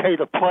just to pay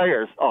the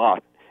players off.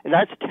 And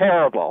that's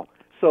terrible.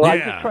 So I'm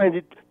just trying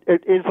to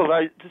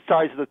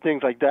emphasize the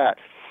things like that.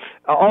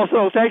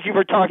 Also, thank you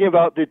for talking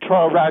about the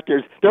Toronto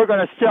Raptors. They're going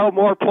to sell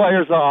more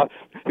players off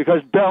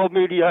because Bell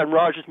Media and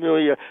Rogers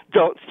Media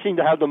don't seem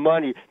to have the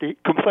money to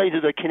complain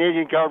to the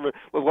Canadian government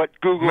with what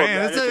Google...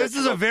 Man, this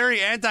is a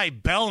very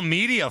anti-Bell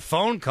Media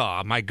phone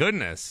call. My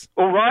goodness.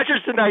 Well,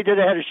 Rogers tonight had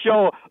a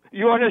show.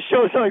 You want to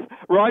show something?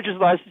 Rogers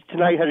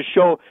tonight had a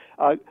show.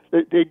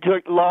 They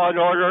took Law and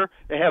Order.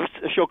 They have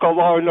a show called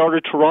Law and Order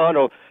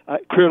Toronto,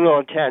 Criminal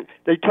Intent.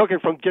 They took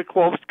it from Dick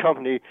Wolf's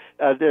company.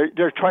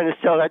 They're trying to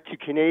sell that to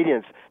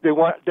Canadians. They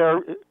want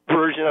their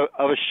version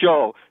of a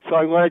show. So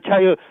I want to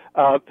tell you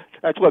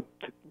that's what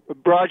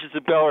Rogers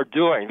and Bell are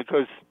doing,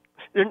 because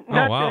they're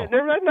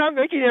not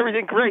making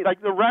everything great.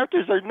 Like the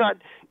Raptors are not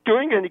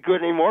doing any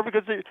good anymore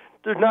because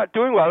they're not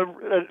doing well.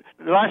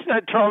 Last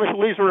night, Toronto Maple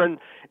Leafs were in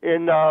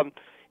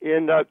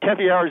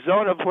Tempe,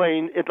 Arizona,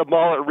 playing at the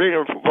Mall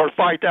Arena for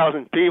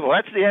 5,000 people.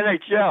 That's the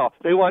NHL.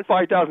 They want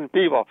 5,000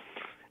 people.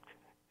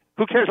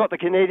 Who cares about the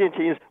Canadian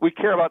teams? We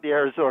care about the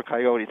Arizona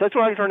Coyotes. That's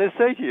what I'm trying to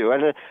say to you.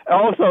 And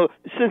also,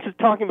 since it's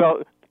talking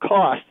about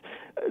cost,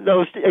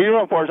 those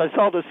uniforms, I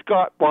saw the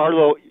Scott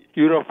Barlow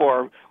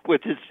uniform,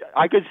 which is,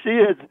 I could see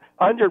his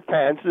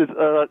underpants.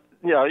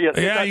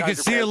 Yeah, you can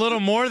see a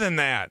little more than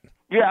that.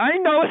 Yeah, I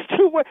know. It's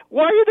too.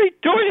 Why are they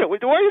doing it? Why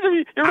are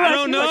they? I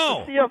don't know.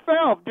 Like the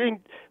CFL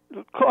being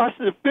cost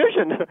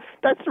efficient.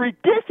 That's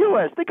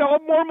ridiculous. They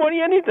got more money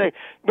than anything.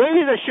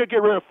 Maybe they should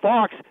get rid of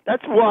Fox.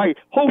 That's why.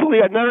 Hopefully,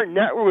 another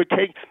network would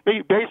take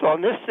baseball.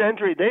 In this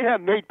century, they have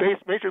made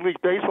Major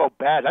League Baseball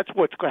bad. That's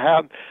what's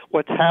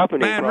happening.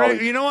 Man,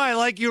 Rick, you know why I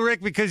like you,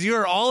 Rick? Because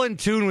you're all in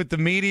tune with the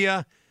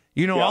media.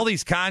 You know all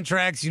these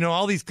contracts. You know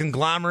all these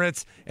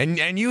conglomerates,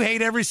 and you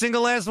hate every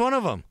single last one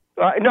of them.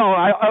 No,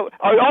 I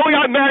only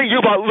got mad at you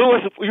about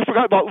Lewis. You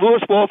forgot about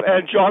Lewis Wolf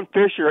and John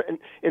Fisher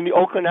in the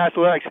Oakland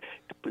Athletics.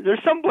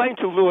 There's some blame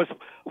to Lewis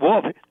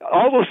Wolf.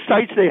 All those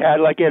sites they had,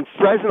 like in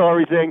Fresno and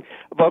everything,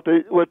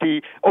 with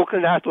the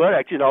Oakland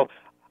Athletics. You know,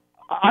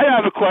 I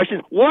have a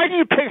question. Why do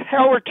you pick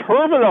Howard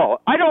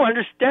Terminal? I don't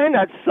understand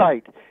that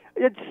site.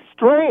 It's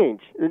strange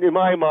in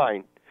my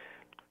mind.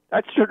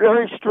 That's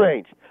very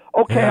strange.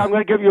 Okay, I'm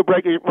going to give you a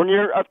break when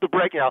you're up the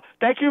break now.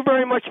 Thank you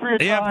very much for your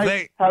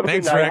time. Have a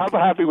good night. Rick. Have a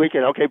happy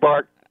weekend. Okay,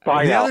 Bart.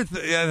 Bye now.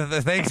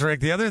 Thanks, Rick.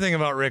 The other thing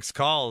about Rick's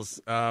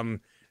calls,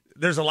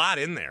 there's a lot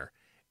in there,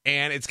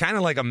 and it's kind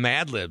of like a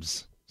Mad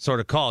Libs sort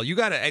of call. You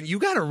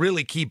gotta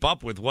really keep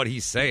up with what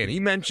he's saying.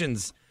 He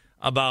mentions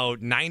about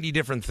 90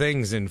 different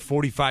things in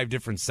 45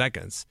 different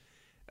seconds.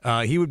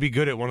 He would be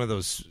good at one of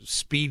those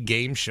speed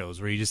game shows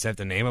where you just have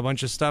to name a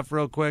bunch of stuff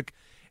real quick,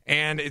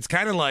 and it's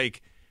kind of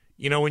like,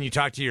 you know, when you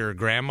talk to your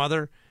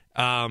grandmother,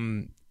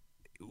 sometimes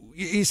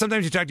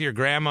you talk to your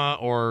grandma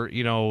or,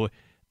 you know,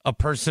 a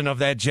person of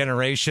that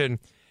generation,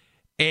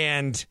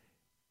 and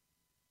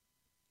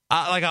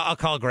I'll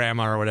call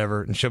grandma or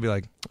whatever, and she'll be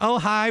like, "Oh,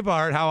 hi,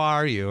 Bart, how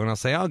are you?" And I'll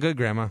say, "Oh, good,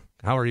 grandma.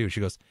 How are you?" She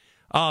goes,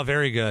 "Oh,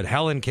 very good.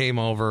 Helen came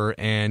over,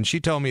 and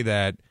she told me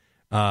that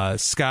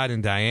Scott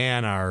and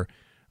Diane are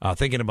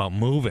thinking about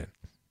moving."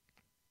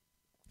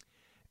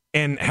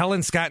 And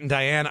Helen, Scott, and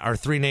Diane are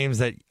three names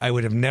that I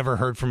would have never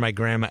heard from my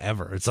grandma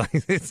ever. It's like,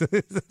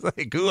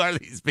 who are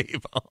these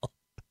people?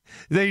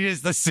 They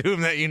just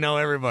assume that you know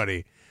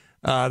everybody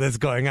that's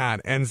going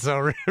on, and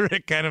so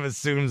Rick kind of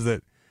assumes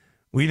that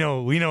we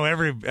know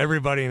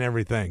everybody and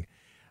everything,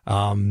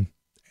 and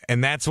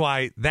that's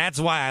why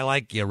I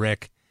like you,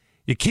 Rick.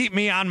 You keep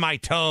me on my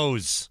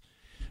toes.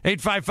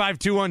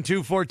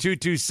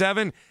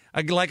 855-212-4227.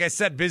 Like I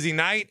said, busy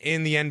night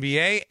in the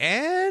NBA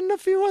and a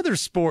few other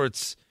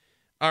sports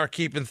are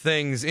keeping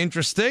things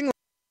interesting.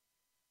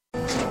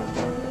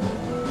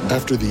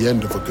 After the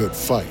end of a good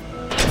fight,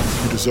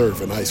 you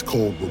deserve an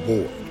ice-cold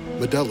reward.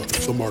 Modelo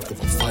is the mark of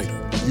a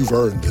fighter. You've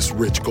earned this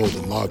rich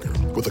golden lager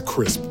with a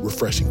crisp,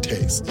 refreshing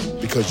taste.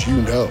 Because you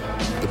know,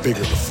 the bigger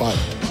the fight,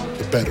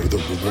 the better the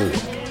reward.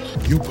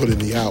 You put in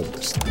the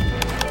hours,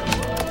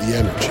 the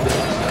energy,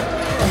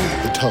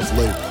 the tough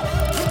labor.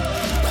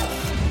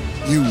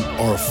 You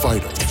are a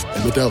fighter,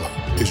 and Modelo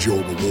is your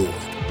reward.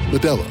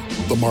 Modelo,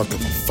 the mark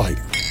of a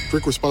fighter.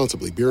 Drink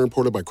responsibly. Beer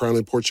imported by Crown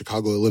Imports,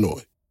 Chicago,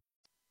 Illinois.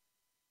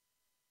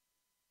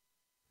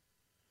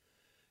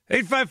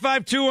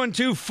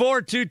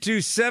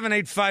 855-212-4227,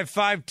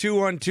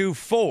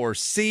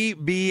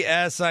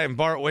 855-212-4CBS. I am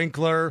Bart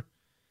Winkler.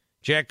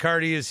 Jack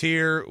Carty is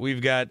here.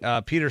 We've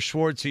got Peter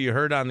Schwartz, who you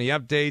heard on the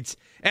updates.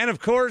 And, of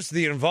course,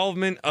 the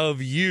involvement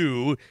of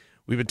you.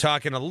 We've been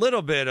talking a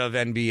little bit of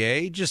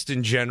NBA, just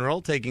in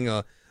general, taking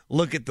a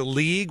look at the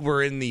league.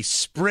 We're in the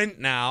sprint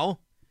now.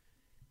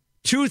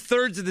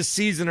 2/3 of the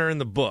season are in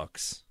the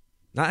books.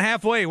 Not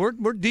halfway.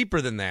 We're deeper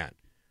than that.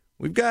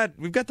 We've got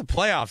the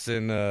playoffs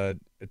in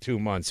 2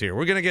 months here.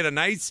 We're going to get a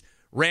nice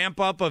ramp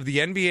up of the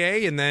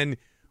NBA, and then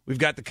we've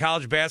got the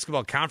college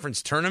basketball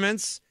conference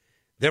tournaments.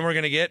 Then we're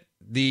going to get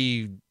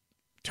the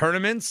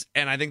tournaments,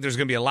 and I think there's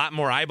going to be a lot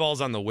more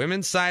eyeballs on the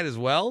women's side as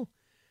well.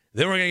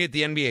 Then we're going to get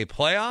the NBA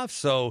playoffs.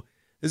 So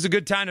this is a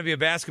good time to be a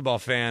basketball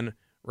fan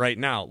right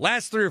now.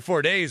 Last 3 or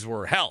 4 days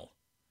were hell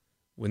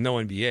with no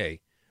NBA.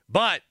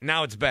 But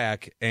now it's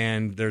back,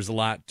 and there's a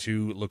lot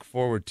to look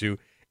forward to.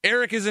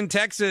 Eric is in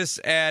Texas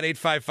at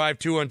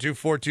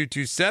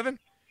 855-212-4227.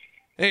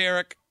 Hey,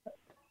 Eric.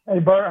 Hey,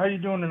 Bart. How you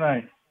doing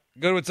tonight?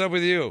 Good. What's up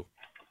with you?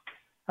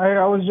 Hey,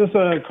 I was just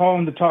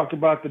calling to talk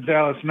about the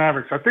Dallas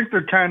Mavericks. I think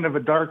they're kind of a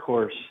dark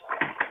horse.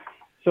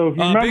 So if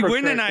you remember, big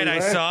win tonight I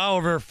saw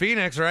over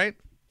Phoenix, right?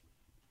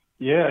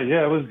 Yeah,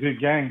 it was a good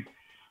game.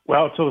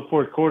 Well, until the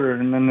fourth quarter,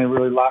 and then they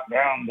really locked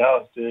down.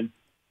 Dallas did.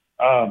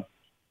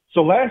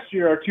 So last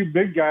year, our two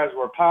big guys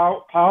were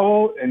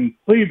Powell and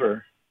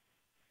Kleber.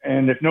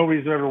 And if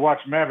nobody's ever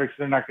watched Mavericks,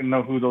 they're not going to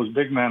know who those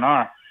big men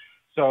are.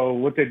 So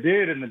what they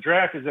did in the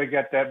draft is they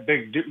got that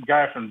big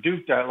guy from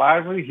Duke, that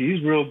Lively.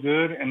 He's real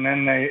good. And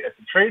then at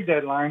the trade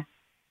deadline,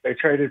 they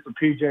traded for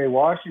P.J.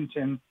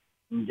 Washington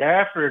and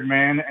Gafford,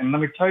 man. And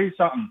let me tell you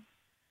something.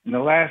 In the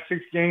last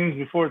 6 games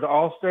before the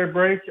All-Star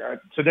break,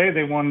 today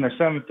they won their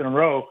 7th in a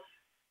row.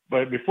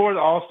 But before the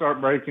All-Star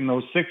break, in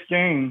those 6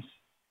 games,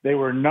 they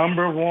were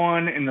number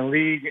 1 in the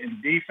league in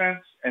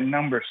defense and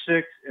number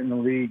 6 in the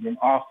league in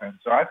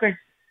offense. So I think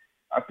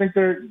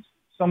they're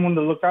someone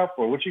to look out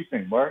for. What do you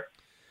think, Bart?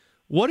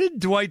 What did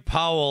Dwight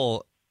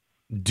Powell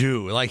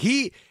do? Like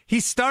he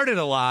started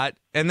a lot,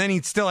 and then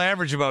he'd still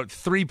average about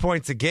 3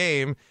 points a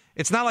game.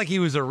 It's not like he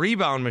was a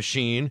rebound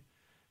machine,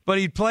 but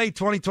he'd play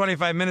 20,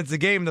 25 minutes a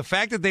game. The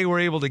fact that they were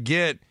able to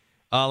get,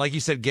 like you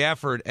said,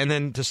 Gafford, and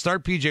then to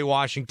start P.J.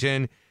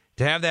 Washington,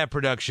 to have that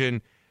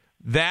production,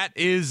 that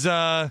is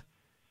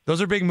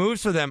those are big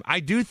moves for them. I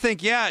do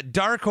think,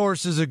 dark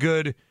horse is a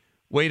good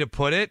way to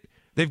put it.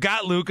 They've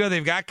got Luka.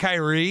 They've got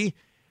Kyrie.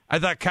 I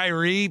thought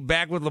Kyrie,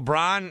 back with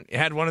LeBron,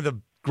 had one of the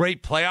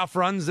great playoff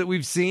runs that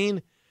we've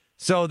seen.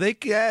 So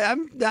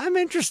I'm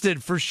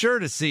interested for sure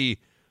to see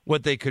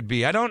what they could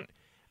be. I don't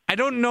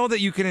know that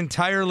you can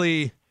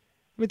entirely.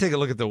 Let me take a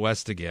look at the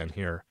West again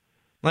here.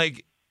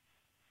 Like,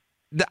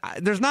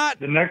 there's not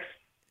the next.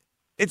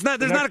 It's not.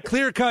 There's not a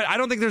clear cut. I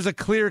don't think there's a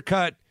clear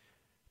cut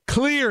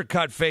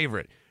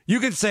favorite. You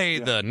can say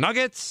the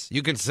Nuggets.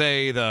 You can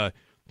say the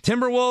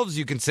Timberwolves,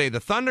 you can say the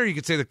Thunder, you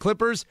can say the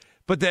Clippers,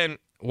 but then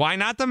why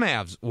not the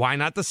Mavs? Why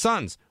not the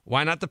Suns?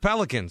 Why not the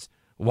Pelicans?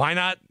 Why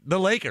not the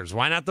Lakers?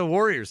 Why not the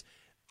Warriors?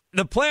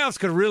 The playoffs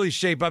could really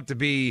shape up to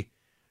be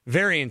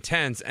very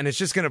intense, and it's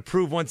just going to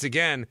prove once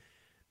again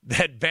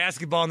that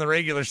basketball in the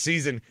regular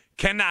season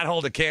cannot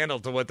hold a candle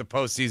to what the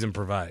postseason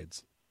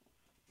provides.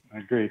 I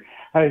agree.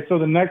 Hey, so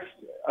the next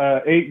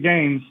 8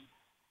 games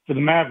for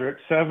the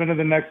Mavericks, 7 of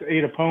the next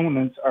 8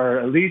 opponents are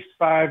at least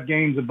 5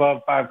 games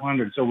above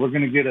 500. So we're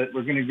going to get it.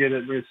 We'll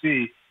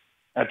see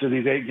after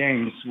these 8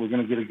 games. We're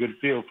going to get a good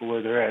feel for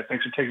where they're at.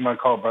 Thanks for taking my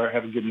call, Bart.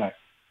 Have a good night.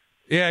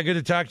 Yeah, good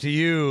to talk to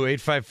you.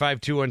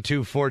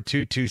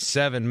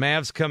 855-212-4227.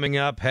 Mavs coming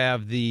up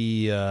have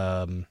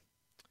the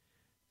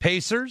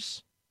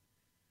Pacers,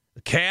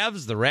 the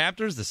Cavs, the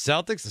Raptors, the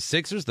Celtics, the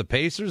Sixers, the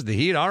Pacers, the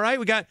Heat. All right,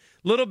 we got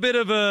a little bit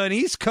of an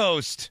East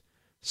Coast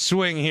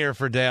swing here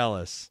for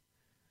Dallas.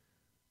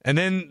 And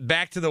then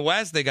back to the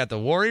West, they got the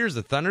Warriors,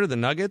 the Thunder, the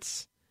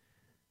Nuggets.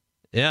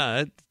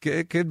 Yeah,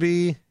 it could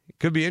be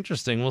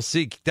interesting. We'll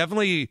see.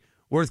 Definitely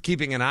worth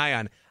keeping an eye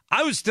on.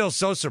 I was still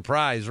so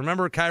surprised.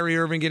 Remember Kyrie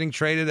Irving getting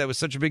traded? That was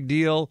such a big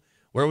deal.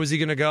 Where was he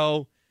going to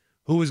go?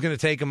 Who was going to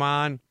take him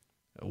on?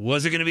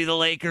 Was it going to be the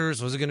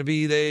Lakers? Was it going to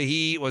be the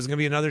Heat? Was it going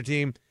to be another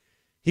team?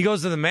 He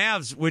goes to the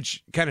Mavs,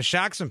 which kind of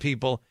shocked some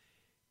people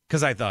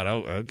because I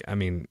thought,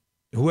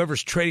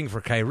 whoever's trading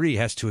for Kyrie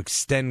has to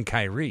extend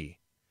Kyrie.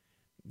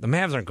 The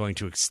Mavs aren't going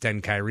to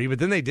extend Kyrie, but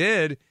then they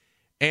did.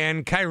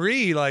 And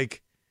Kyrie,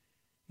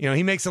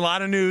 he makes a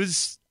lot of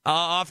news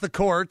off the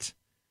court.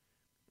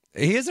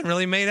 He hasn't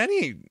really made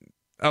any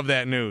of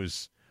that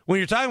news. When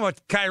you're talking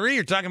about Kyrie,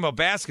 you're talking about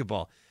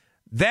basketball.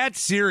 That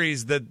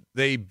series that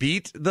they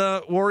beat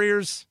the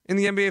Warriors in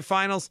the NBA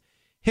Finals,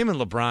 him and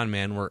LeBron,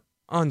 man, were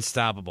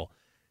unstoppable.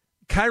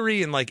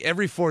 Kyrie, in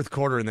every fourth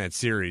quarter in that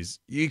series,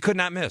 you could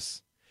not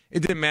miss.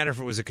 It didn't matter if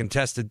it was a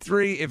contested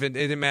three. It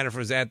didn't matter if it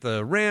was at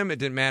the rim. It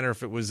didn't matter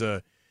if it was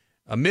a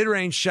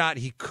mid-range shot.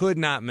 He could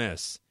not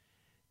miss.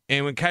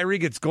 And when Kyrie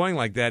gets going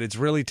like that, it's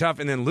really tough.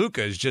 And then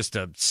Luka is just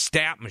a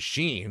stat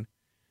machine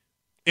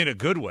in a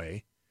good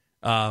way.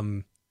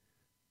 The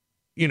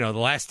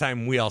last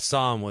time we all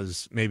saw him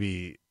was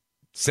maybe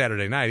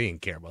Saturday night. He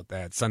didn't care about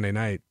that. Sunday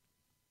night.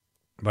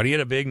 But he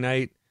had a big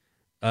night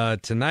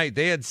tonight.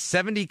 They had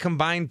 70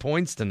 combined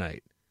points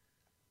tonight,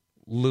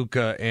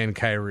 Luka and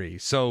Kyrie.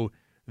 So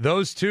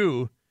those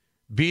two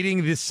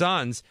beating the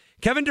Suns.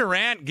 Kevin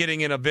Durant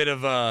getting in a bit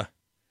of a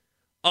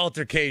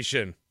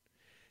altercation.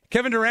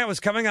 Kevin Durant was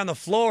coming on the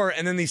floor,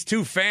 and then these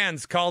two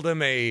fans called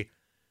him a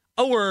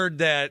word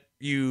that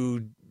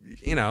you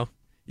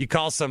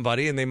call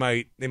somebody, and they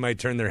might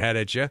turn their head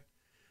at you.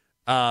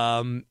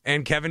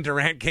 And Kevin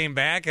Durant came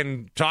back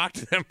and talked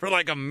to them for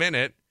like a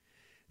minute.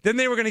 Then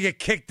they were going to get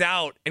kicked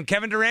out, and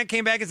Kevin Durant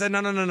came back and said,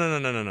 "No,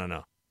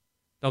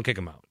 don't kick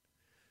him out."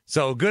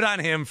 So good on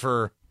him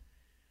for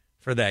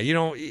that.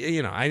 You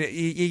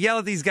yell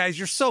at these guys.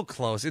 You're so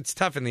close. It's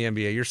tough in the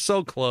NBA. You're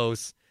so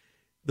close.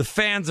 The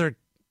fans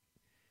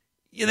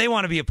they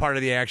want to be a part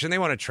of the action. They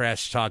want to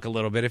trash talk a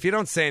little bit. If you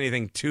don't say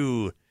anything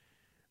too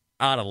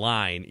out of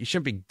line, you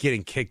shouldn't be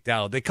getting kicked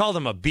out. They called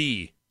him a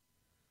B.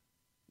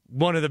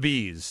 One of the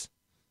Bs.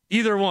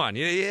 Either one.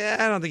 Yeah,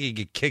 I don't think he'd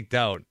get kicked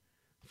out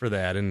for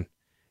that. And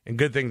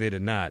good thing they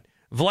did not.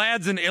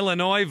 Vlad's in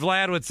Illinois.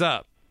 Vlad, what's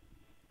up?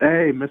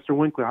 Hey, Mr.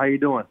 Winkler, how you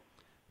doing?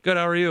 Good.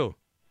 How are you?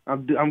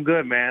 I'm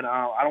good, man.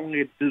 I don't want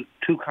to get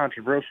too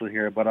controversial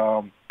here, but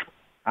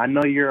I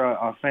know you're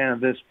a fan of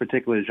this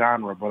particular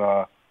genre,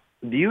 but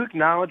do you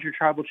acknowledge your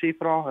tribal chief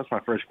at all? That's my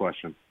first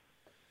question.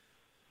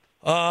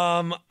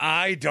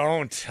 I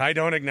don't. I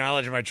don't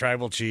acknowledge my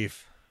tribal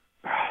chief.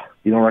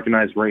 You don't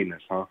recognize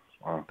greatness, huh?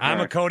 I'm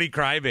a Cody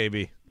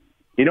crybaby.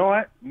 You know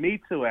what? Me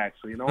too,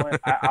 actually. You know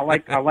what? I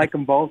like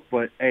them both,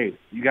 but hey,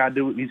 he's got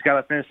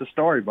to finish the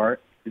story,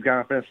 Bart. He's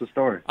got to finish the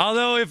story.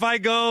 Although if I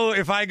go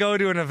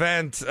to an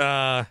event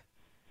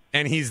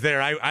and he's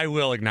there, I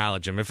will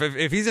acknowledge him.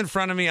 If he's in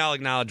front of me, I'll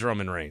acknowledge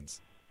Roman Reigns.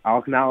 I'll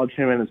acknowledge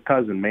him and his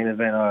cousin, main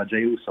event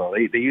Jey Uso.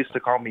 They used to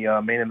call me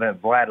main event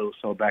Vlad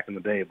Uso back in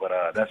the day, but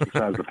that's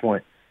besides the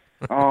point.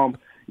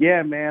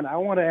 Yeah, man, I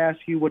want to ask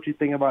you what you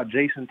think about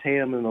Jason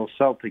Tatum and those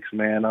Celtics,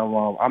 man.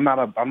 I'm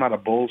not a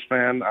Bulls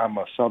fan. I'm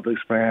a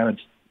Celtics fan.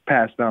 It's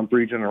passed down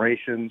 3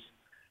 generations.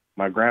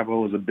 My grandpa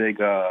was a big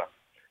Bill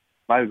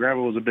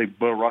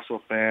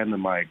Russell fan,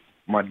 and my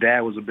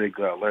dad was a big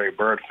Larry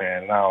Bird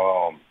fan.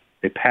 Now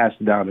they passed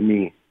it down to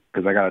me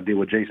because I got to deal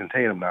with Jason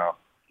Tatum now,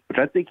 which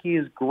I think he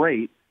is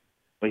great,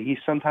 but he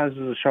sometimes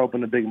doesn't show up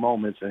in the big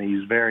moments, and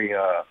he's very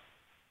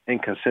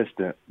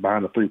inconsistent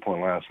behind the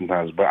 3-point line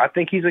sometimes. But I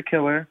think he's a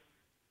killer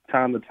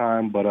time to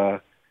time. But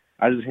I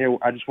just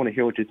want to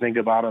hear what you think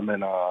about him,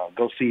 and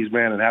go see his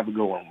man and have a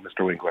good one,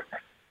 Mr. Winkler.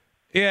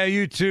 Yeah,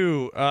 you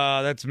too.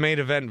 That's main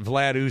event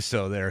Vlad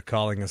Uso there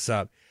calling us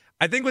up.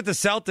 I think with the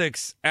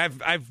Celtics,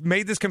 I've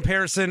made this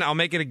comparison. I'll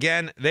make it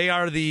again. They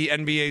are the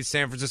NBA's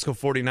San Francisco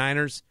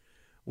 49ers,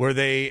 where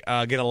they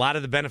get a lot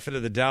of the benefit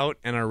of the doubt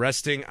and are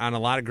resting on a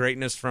lot of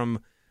greatness from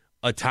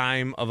a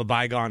time of a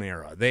bygone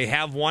era. They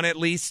have won at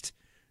least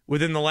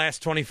within the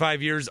last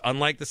 25 years,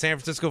 unlike the San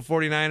Francisco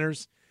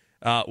 49ers,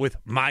 with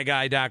my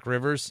guy Doc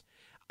Rivers.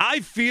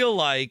 I feel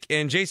like,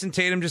 and Jason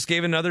Tatum just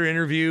gave another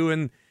interview,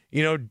 and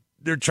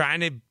they're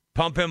trying to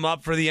pump him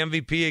up for the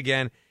MVP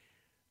again.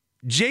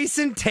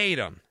 Jason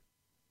Tatum,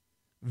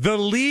 the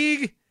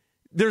league,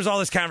 there's all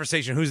this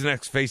conversation, who's the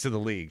next face of the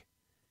league?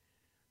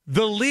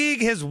 The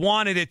league has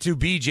wanted it to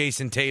be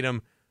Jason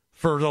Tatum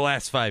for the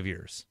last 5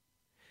 years.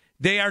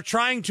 They are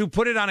trying to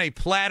put it on a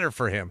platter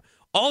for him.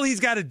 All he's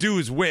got to do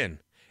is win,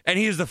 and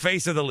he is the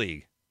face of the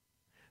league.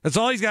 That's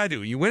all he's got to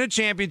do. You win a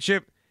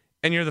championship,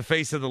 and you're the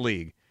face of the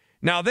league.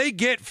 Now, they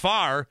get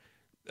far.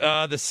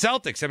 The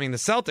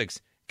Celtics,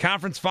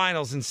 conference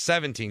finals in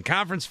 17,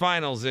 conference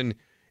finals in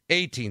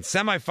 18,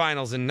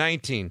 semifinals in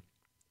 19,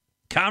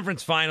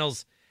 conference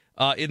finals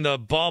in the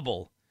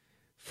bubble.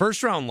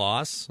 First round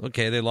loss.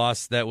 Okay, they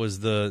lost. That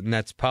was the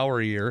Nets'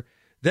 power year.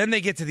 Then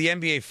they get to the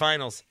NBA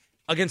Finals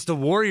against a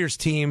Warriors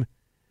team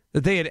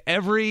that they had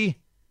every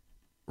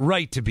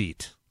right to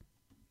beat.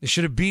 They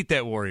should have beat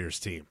that Warriors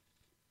team.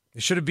 They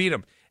should have beat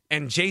them.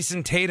 And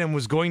Jason Tatum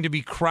was going to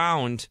be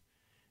crowned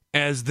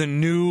as the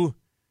new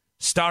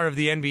star of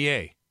the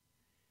NBA.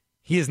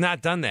 He has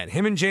not done that.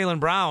 Him and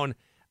Jaylen Brown,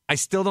 I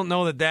still don't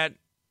know that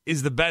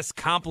is the best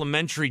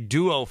complementary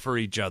duo for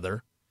each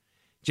other.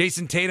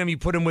 Jason Tatum, you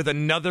put him with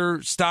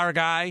another star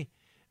guy,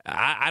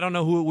 I don't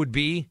know who it would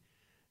be.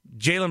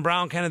 Jaylen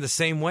Brown, kind of the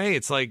same way.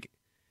 It's like,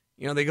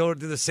 they go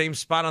to the same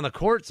spot on the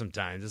court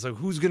sometimes. It's like,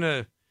 who's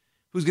gonna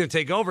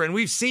take over? And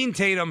we've seen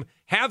Tatum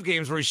have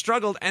games where he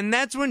struggled, and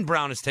that's when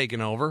Brown has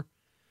taken over.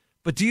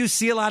 But do you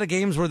see a lot of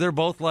games where they're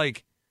both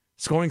like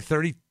scoring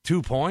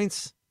 32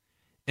 points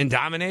and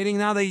dominating?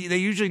 Now they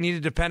usually need to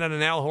depend on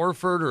an Al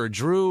Horford or a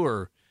Drew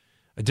or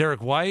a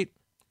Derek White.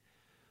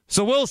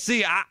 So we'll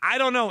see. I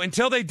don't know.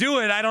 Until they do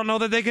it, I don't know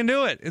that they can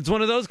do it. It's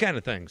one of those kind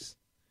of things.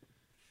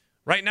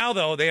 Right now,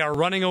 though, they are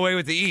running away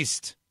with the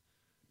East.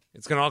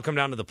 It's going to all come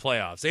down to the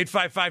playoffs.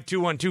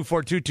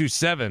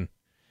 855-212-4227.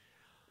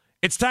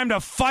 It's time to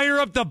fire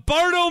up the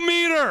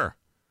Bartometer.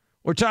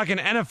 We're talking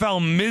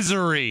NFL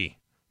misery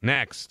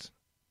next.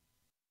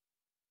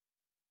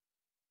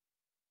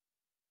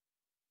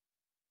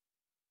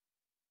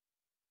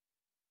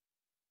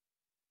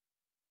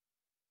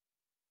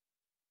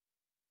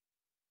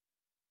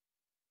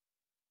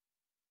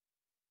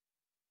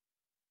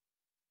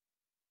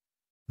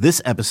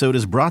 This episode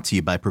is brought to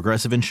you by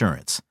Progressive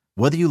Insurance.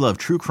 Whether you love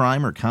true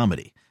crime or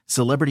comedy,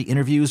 celebrity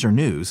interviews or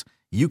news,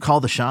 you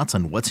call the shots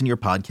on what's in your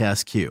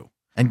podcast queue.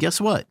 And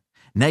guess what?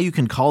 Now you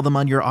can call them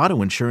on your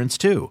auto insurance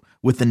too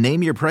with the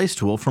Name Your Price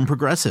tool from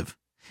Progressive.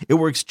 It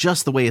works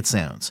just the way it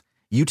sounds.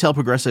 You tell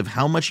Progressive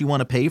how much you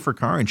want to pay for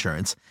car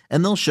insurance,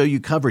 and they'll show you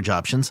coverage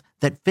options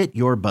that fit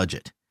your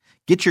budget.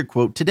 Get your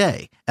quote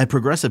today at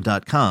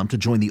Progressive.com to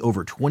join the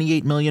over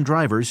 28 million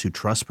drivers who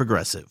trust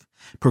Progressive.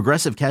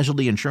 Progressive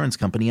Casualty Insurance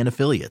Company and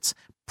Affiliates.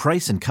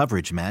 Price and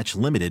coverage match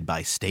limited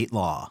by state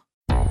law.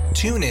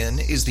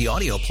 TuneIn is the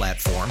audio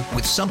platform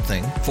with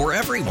something for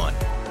everyone.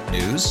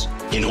 News.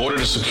 In order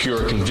to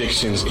secure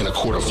convictions in a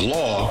court of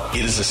law,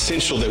 it is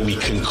essential that we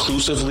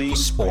conclusively.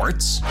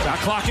 Sports. Got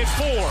clock at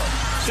 4.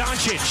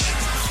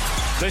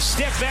 Doncic. The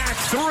step back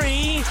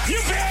 3.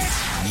 You bet.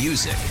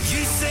 Music.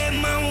 You set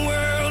my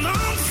world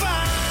on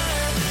fire.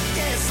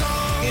 Yes,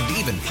 and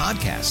even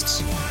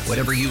podcasts.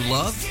 Whatever you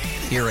love,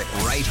 hear it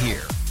right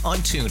here on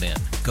TuneIn.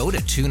 Go to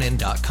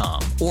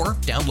TuneIn.com or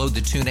download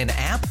the TuneIn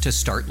app to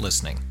start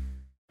listening.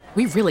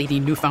 We really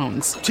need new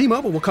phones.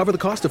 T-Mobile will cover the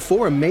cost of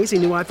 4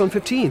 amazing new iPhone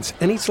 15s,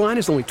 and each line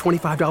is only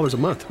 $25 a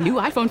month. New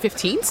iPhone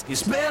 15s?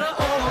 It's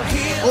better over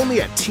here.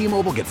 Only at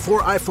T-Mobile, get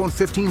 4 iPhone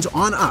 15s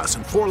on us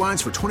and 4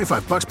 lines for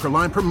 $25 per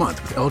line per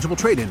month with eligible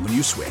trade-in when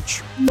you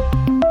switch.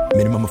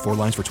 Minimum of 4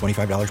 lines for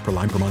 $25 per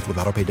line per month with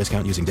autopay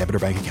discount using debit or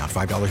bank account.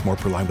 $5 more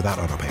per line without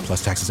autopay,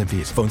 plus taxes and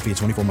fees. Phone fee at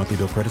 24 monthly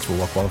bill credits for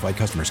well-qualified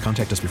customers.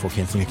 Contact us before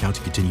canceling account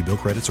to continue bill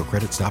credits or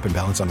credit stop and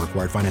balance on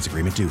required finance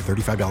agreement due.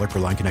 $35 per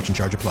line connection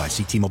charge applies.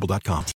 See T-Mobile.com.